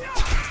quite.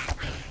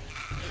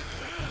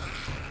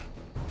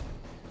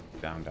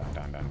 Down, down,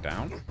 down, down,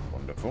 down.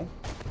 Wonderful.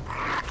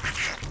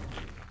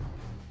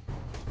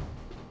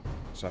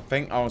 So I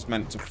think I was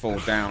meant to fall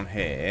down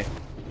here.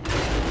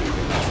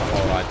 That's the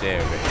whole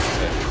idea of it, is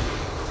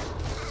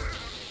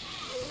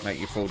to make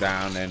you fall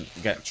down and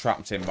get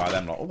trapped in by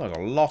them. Like, oh, there's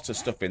a lot of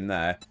stuff in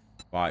there.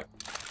 Right,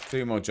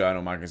 2 more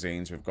journal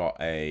magazines. We've got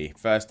a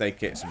first aid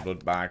kit, some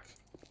blood bag.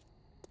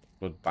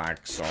 Blood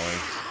bag, sorry.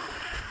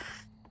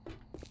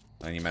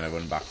 And you're meant to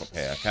run back up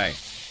here. Okay.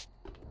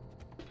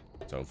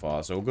 So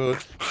far, so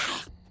good.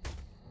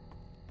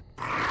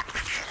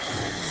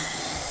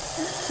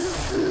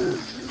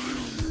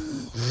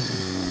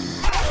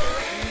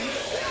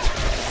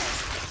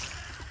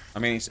 I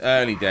mean, it's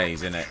early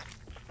days, isn't it?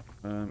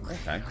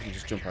 Okay, we'll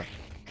just jump up.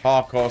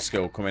 Parkour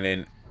skill coming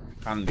in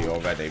handy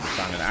already. We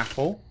found an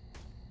apple.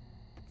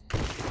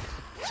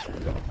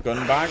 We've got a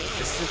gun bag.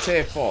 This is a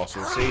tier 4, so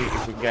we'll see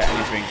if we can get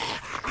anything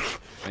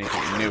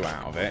new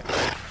out of it.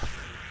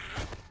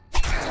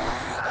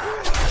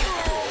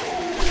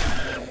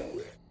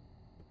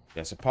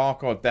 Yeah, so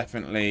parkour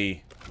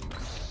definitely...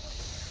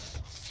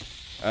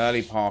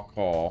 Early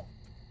parkour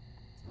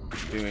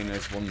doing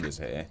us wonders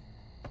here.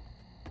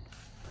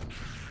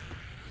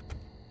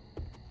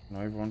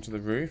 Over onto the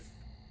roof.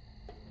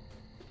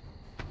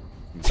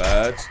 Some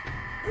birds.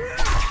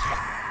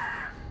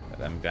 Let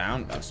them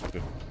down. That's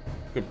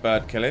good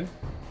bird killing.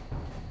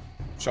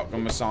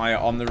 Shotgun Messiah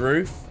on the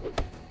roof.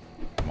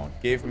 Come on,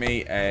 give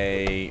me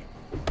a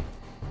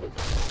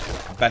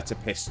better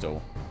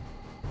pistol.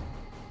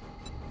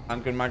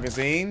 Handgun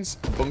magazines.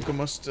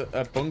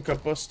 Bunker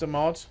buster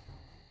mod.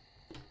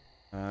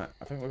 I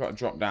think we've got to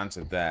drop down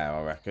to there,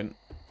 I reckon.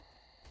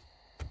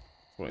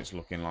 That's what it's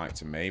looking like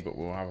to me, but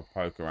we'll have a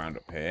poke around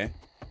up here.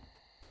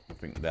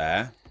 Nothing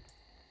there.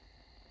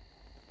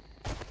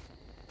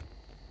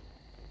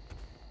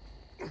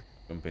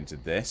 Jump into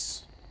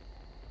this.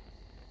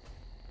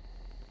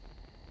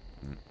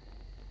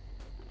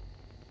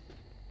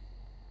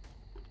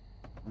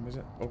 Where is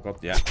it? Oh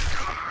god, yeah.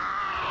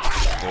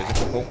 There is a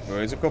couple.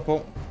 There is a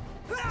couple.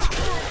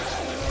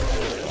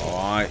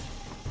 Alright.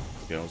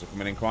 Kills are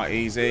coming in quite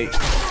easy.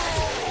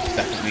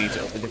 Definitely need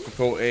to up the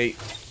difficulty.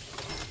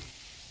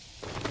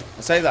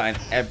 I say that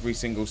in every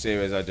single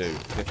series I do.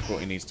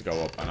 Difficulty needs to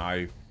go up, and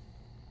I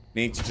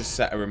need to just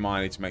set a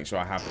reminder to make sure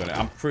I have done it.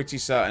 I'm pretty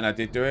certain I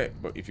did do it,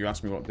 but if you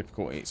ask me what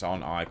difficulty it's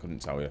on, I couldn't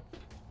tell you.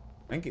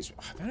 I think it's...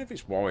 I don't know if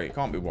it's Warrior. It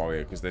can't be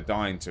Warrior, because they're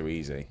dying too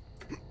easy.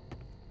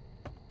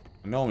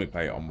 I normally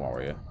play it on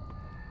Warrior.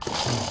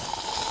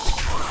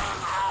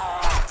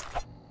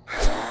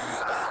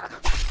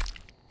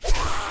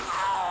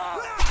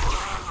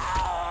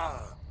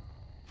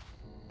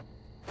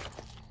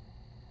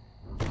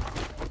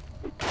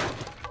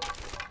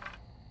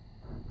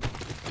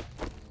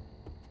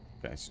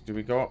 Okay, so do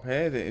we go up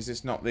here? Is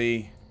this not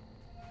the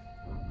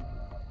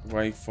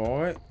way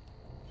for it?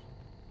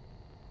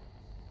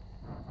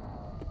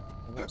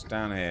 What's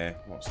down here?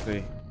 What's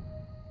the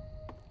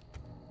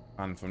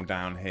plan from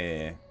down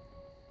here?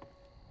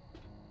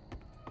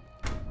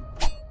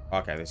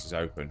 Okay, this is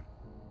open.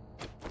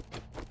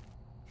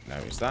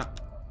 Notice that.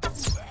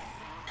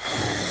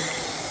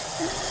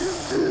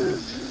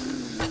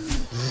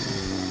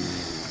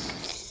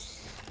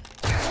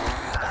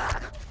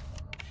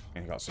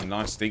 And got some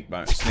nice sneak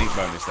bonus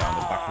there on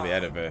the back of the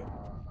head of a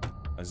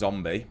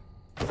zombie.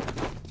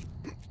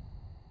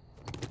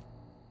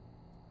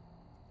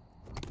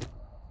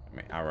 Let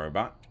me arrow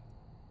back.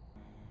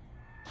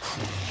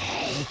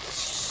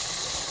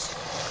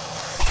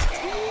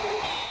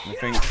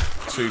 Nothing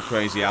too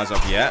crazy as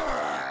of yet.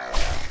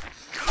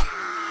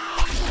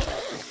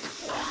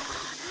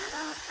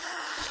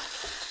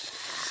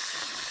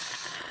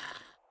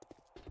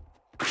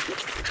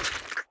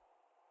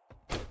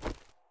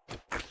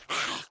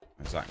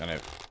 Is that going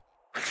to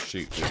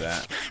shoot through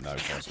there? No,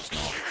 of course it's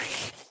not.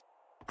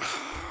 I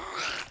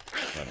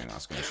don't think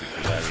that's going to shoot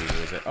through there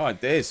either, is it? Oh,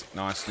 it is.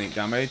 Nice sneak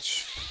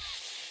damage.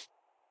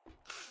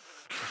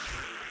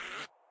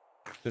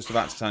 Just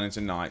about to turn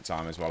into night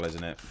time as well,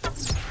 isn't it?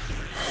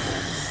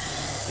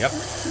 Yep.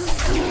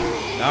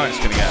 Now it's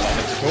going to get a lot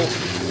difficult.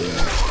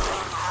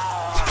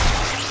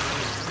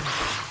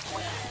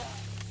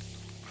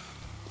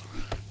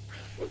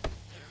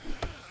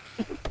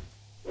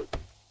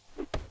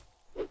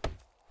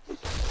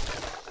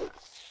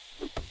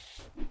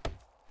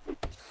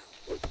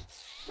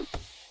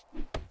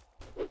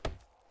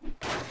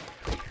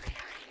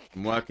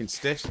 I'm working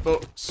stiffs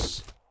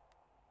boxes.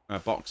 A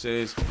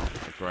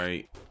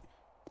great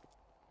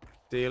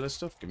deal of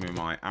stuff. Give me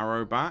my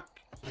arrow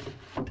back.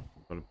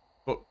 Got a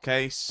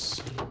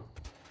bookcase.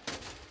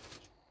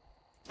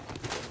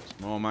 Some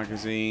more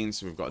magazines.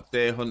 So we've got a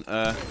deer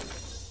hunter,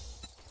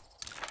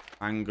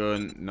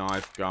 handgun,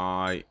 knife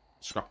guy,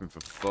 scrapping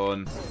for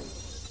fun,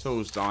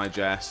 tools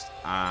digest,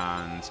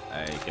 and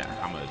a get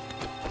hammered.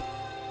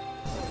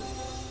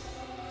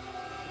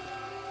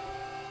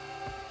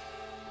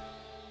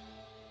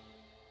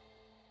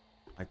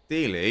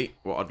 Ideally,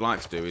 what I'd like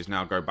to do is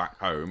now go back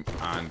home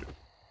and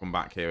come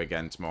back here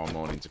again tomorrow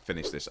morning to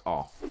finish this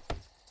off.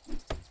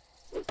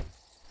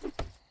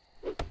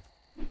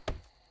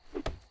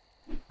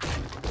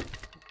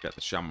 Get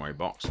the shamrock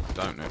box. I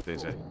don't know if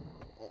there's an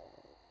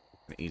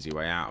easy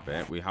way out of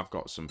it. We have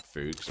got some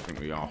food because I think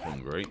we are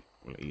hungry.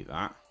 We'll eat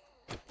that.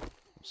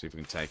 See if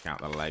we can take out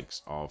the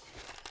legs of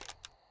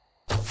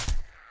this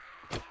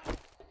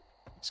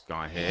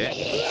guy here.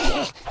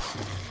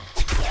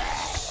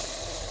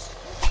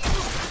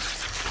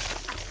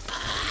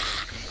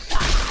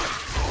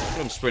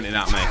 Come sprinting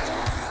at me.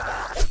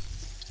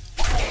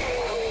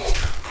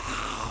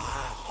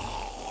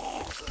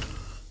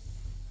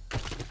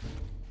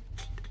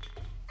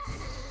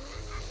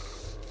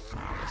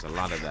 There's a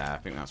ladder there. I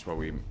think that's where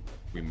we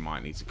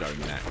might need to go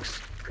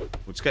next.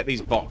 We'll just get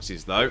these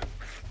boxes though. I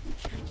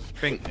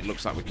think it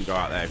looks like we can go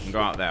out there. If we can go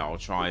out there, I'll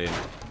try and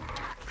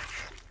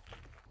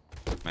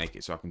make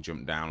it so I can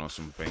jump down or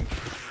something.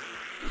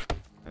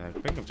 I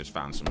think I've just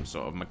found some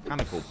sort of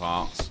mechanical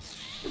parts.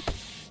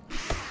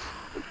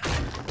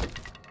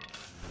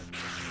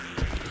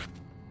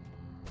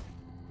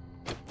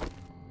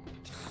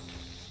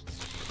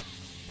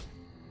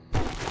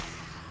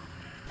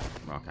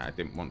 Okay, I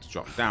didn't want to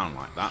drop down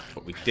like that,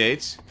 but we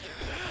did.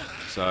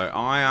 So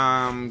I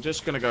am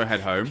just going to go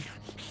head home.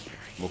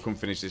 We'll come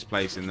finish this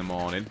place in the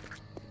morning.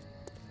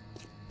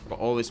 Got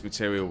all this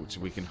material so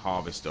we can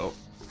harvest up.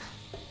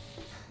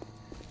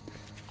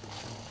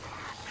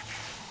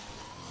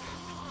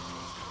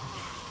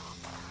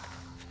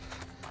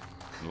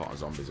 A lot of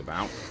zombies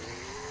about. I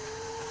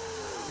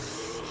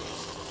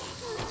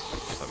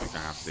think I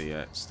have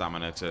the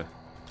stamina to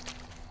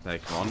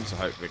take them on, so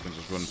hopefully we can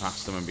just run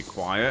past them and be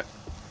quiet.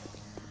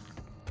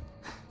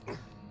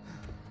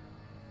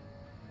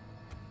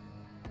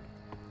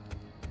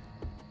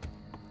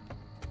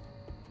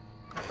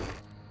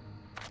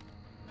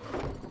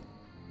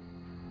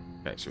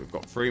 Okay, so we've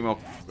got 3 more,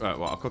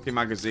 a cooking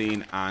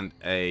magazine and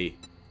a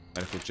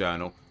medical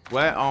journal.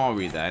 Where are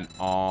we then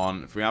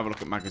on, if we have a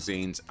look at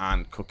magazines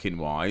and cooking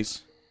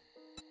wise,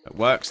 at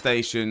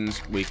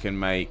workstations we can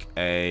make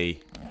the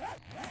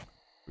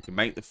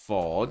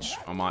forge.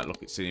 I might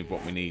look at seeing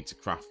what we need to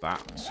craft that.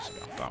 Let's just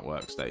get off that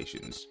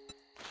workstations.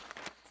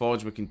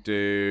 Forge we can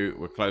do,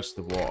 we're close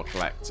to the water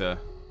collector.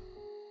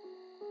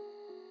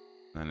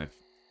 And a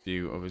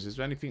few others. Is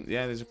there anything?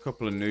 Yeah, there's a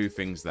couple of new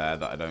things there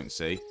that I don't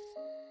see.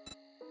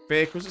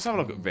 Vehicles, let's have a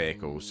look at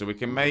vehicles. So we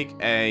can make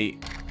a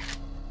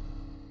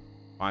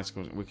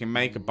bicycle. We can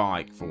make a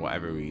bike for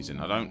whatever reason.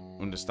 I don't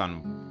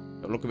understand.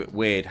 It'll look a bit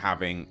weird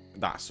having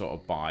that sort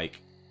of bike.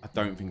 I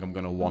don't think I'm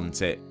going to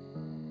want it.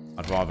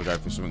 I'd rather go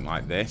for something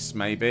like this,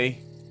 maybe,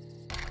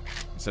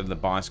 instead of the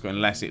bicycle,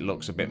 unless it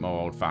looks a bit more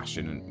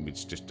old-fashioned,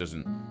 which just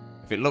doesn't.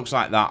 If it looks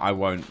like that, I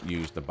won't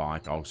use the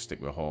bike. I'll stick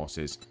with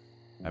horses.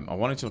 I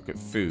wanted to look at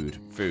food.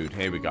 Food,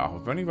 here we go.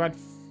 I've only read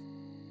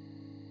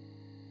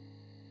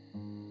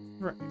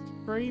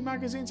 3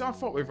 magazines. I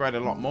thought we've read a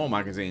lot more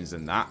magazines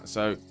than that,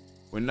 so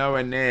we're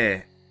nowhere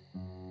near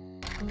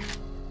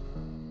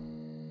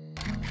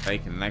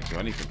bacon and eggs or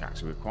anything.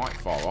 Actually, we're quite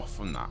far off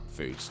from that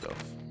food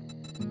stuff.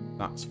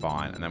 That's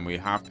fine. And then we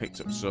have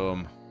picked up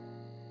some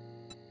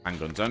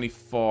handguns. Only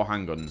 4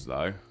 handguns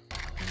though.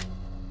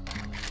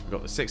 We've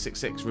got the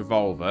 6.66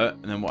 revolver,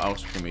 and then what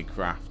else can we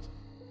craft?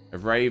 A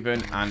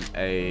Raven and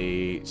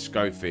a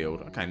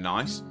Schofield. Okay,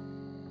 nice.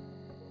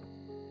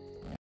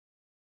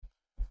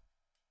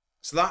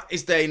 So that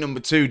is day number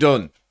 2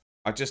 done.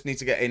 I just need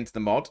to get into the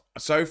mod.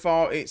 So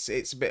far, it's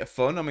a bit of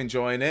fun. I'm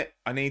enjoying it.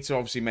 I need to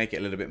obviously make it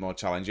a little bit more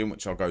challenging,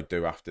 which I'll go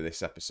do after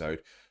this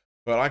episode.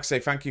 But like I say,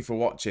 thank you for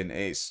watching.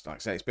 It's like I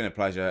say, it's been a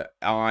pleasure.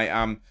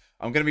 I'm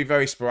going to be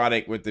very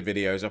sporadic with the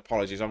videos.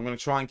 Apologies. I'm going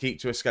to try and keep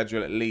to a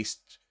schedule at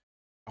least.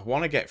 I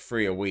want to get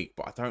 3 a week,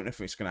 but I don't know if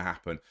it's going to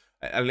happen.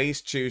 At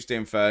least Tuesday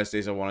and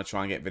Thursdays, I want to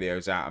try and get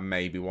videos out, and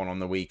maybe one on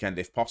the weekend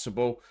if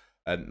possible.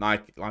 And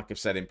like I've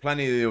said in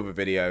plenty of the other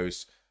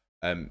videos,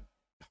 I've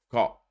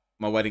got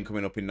my wedding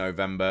coming up in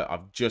November.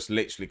 I've just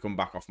literally come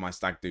back off my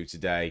stag do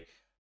today.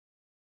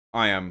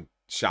 I am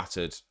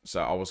shattered.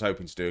 So I was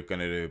hoping to going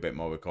to do a bit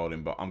more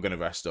recording, but I'm going to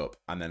rest up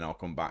and then I'll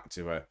come back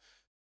to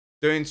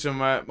doing some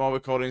more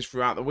recordings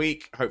throughout the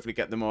week. Hopefully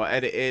get them all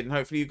edited, and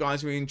hopefully you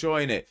guys are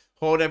enjoying it.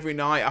 Horde every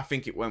night, I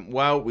think it went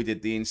well. We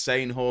did the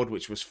insane horde,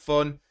 which was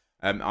fun.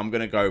 I'm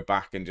going to go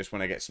back and just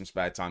when I get some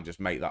spare time, just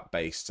make that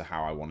base to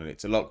how I wanted it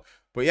to look.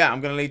 But yeah,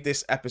 I'm going to leave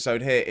this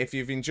episode here. If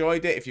you've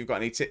enjoyed it, if you've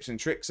got any tips and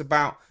tricks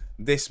about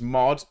this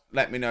mod,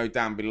 let me know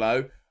down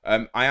below.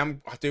 I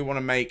do want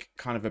to make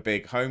kind of a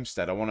big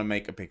homestead. I want to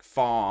make a big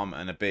farm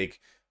and a big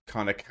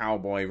kind of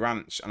cowboy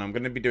ranch, and I'm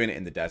going to be doing it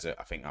in the desert.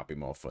 I think that'll be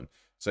more fun.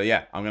 So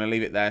yeah, I'm going to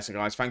leave it there. So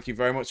guys, thank you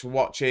very much for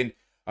watching.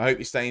 I hope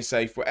you're staying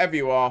safe wherever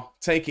you are.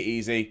 Take it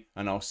easy,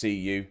 and I'll see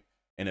you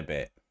in a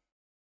bit.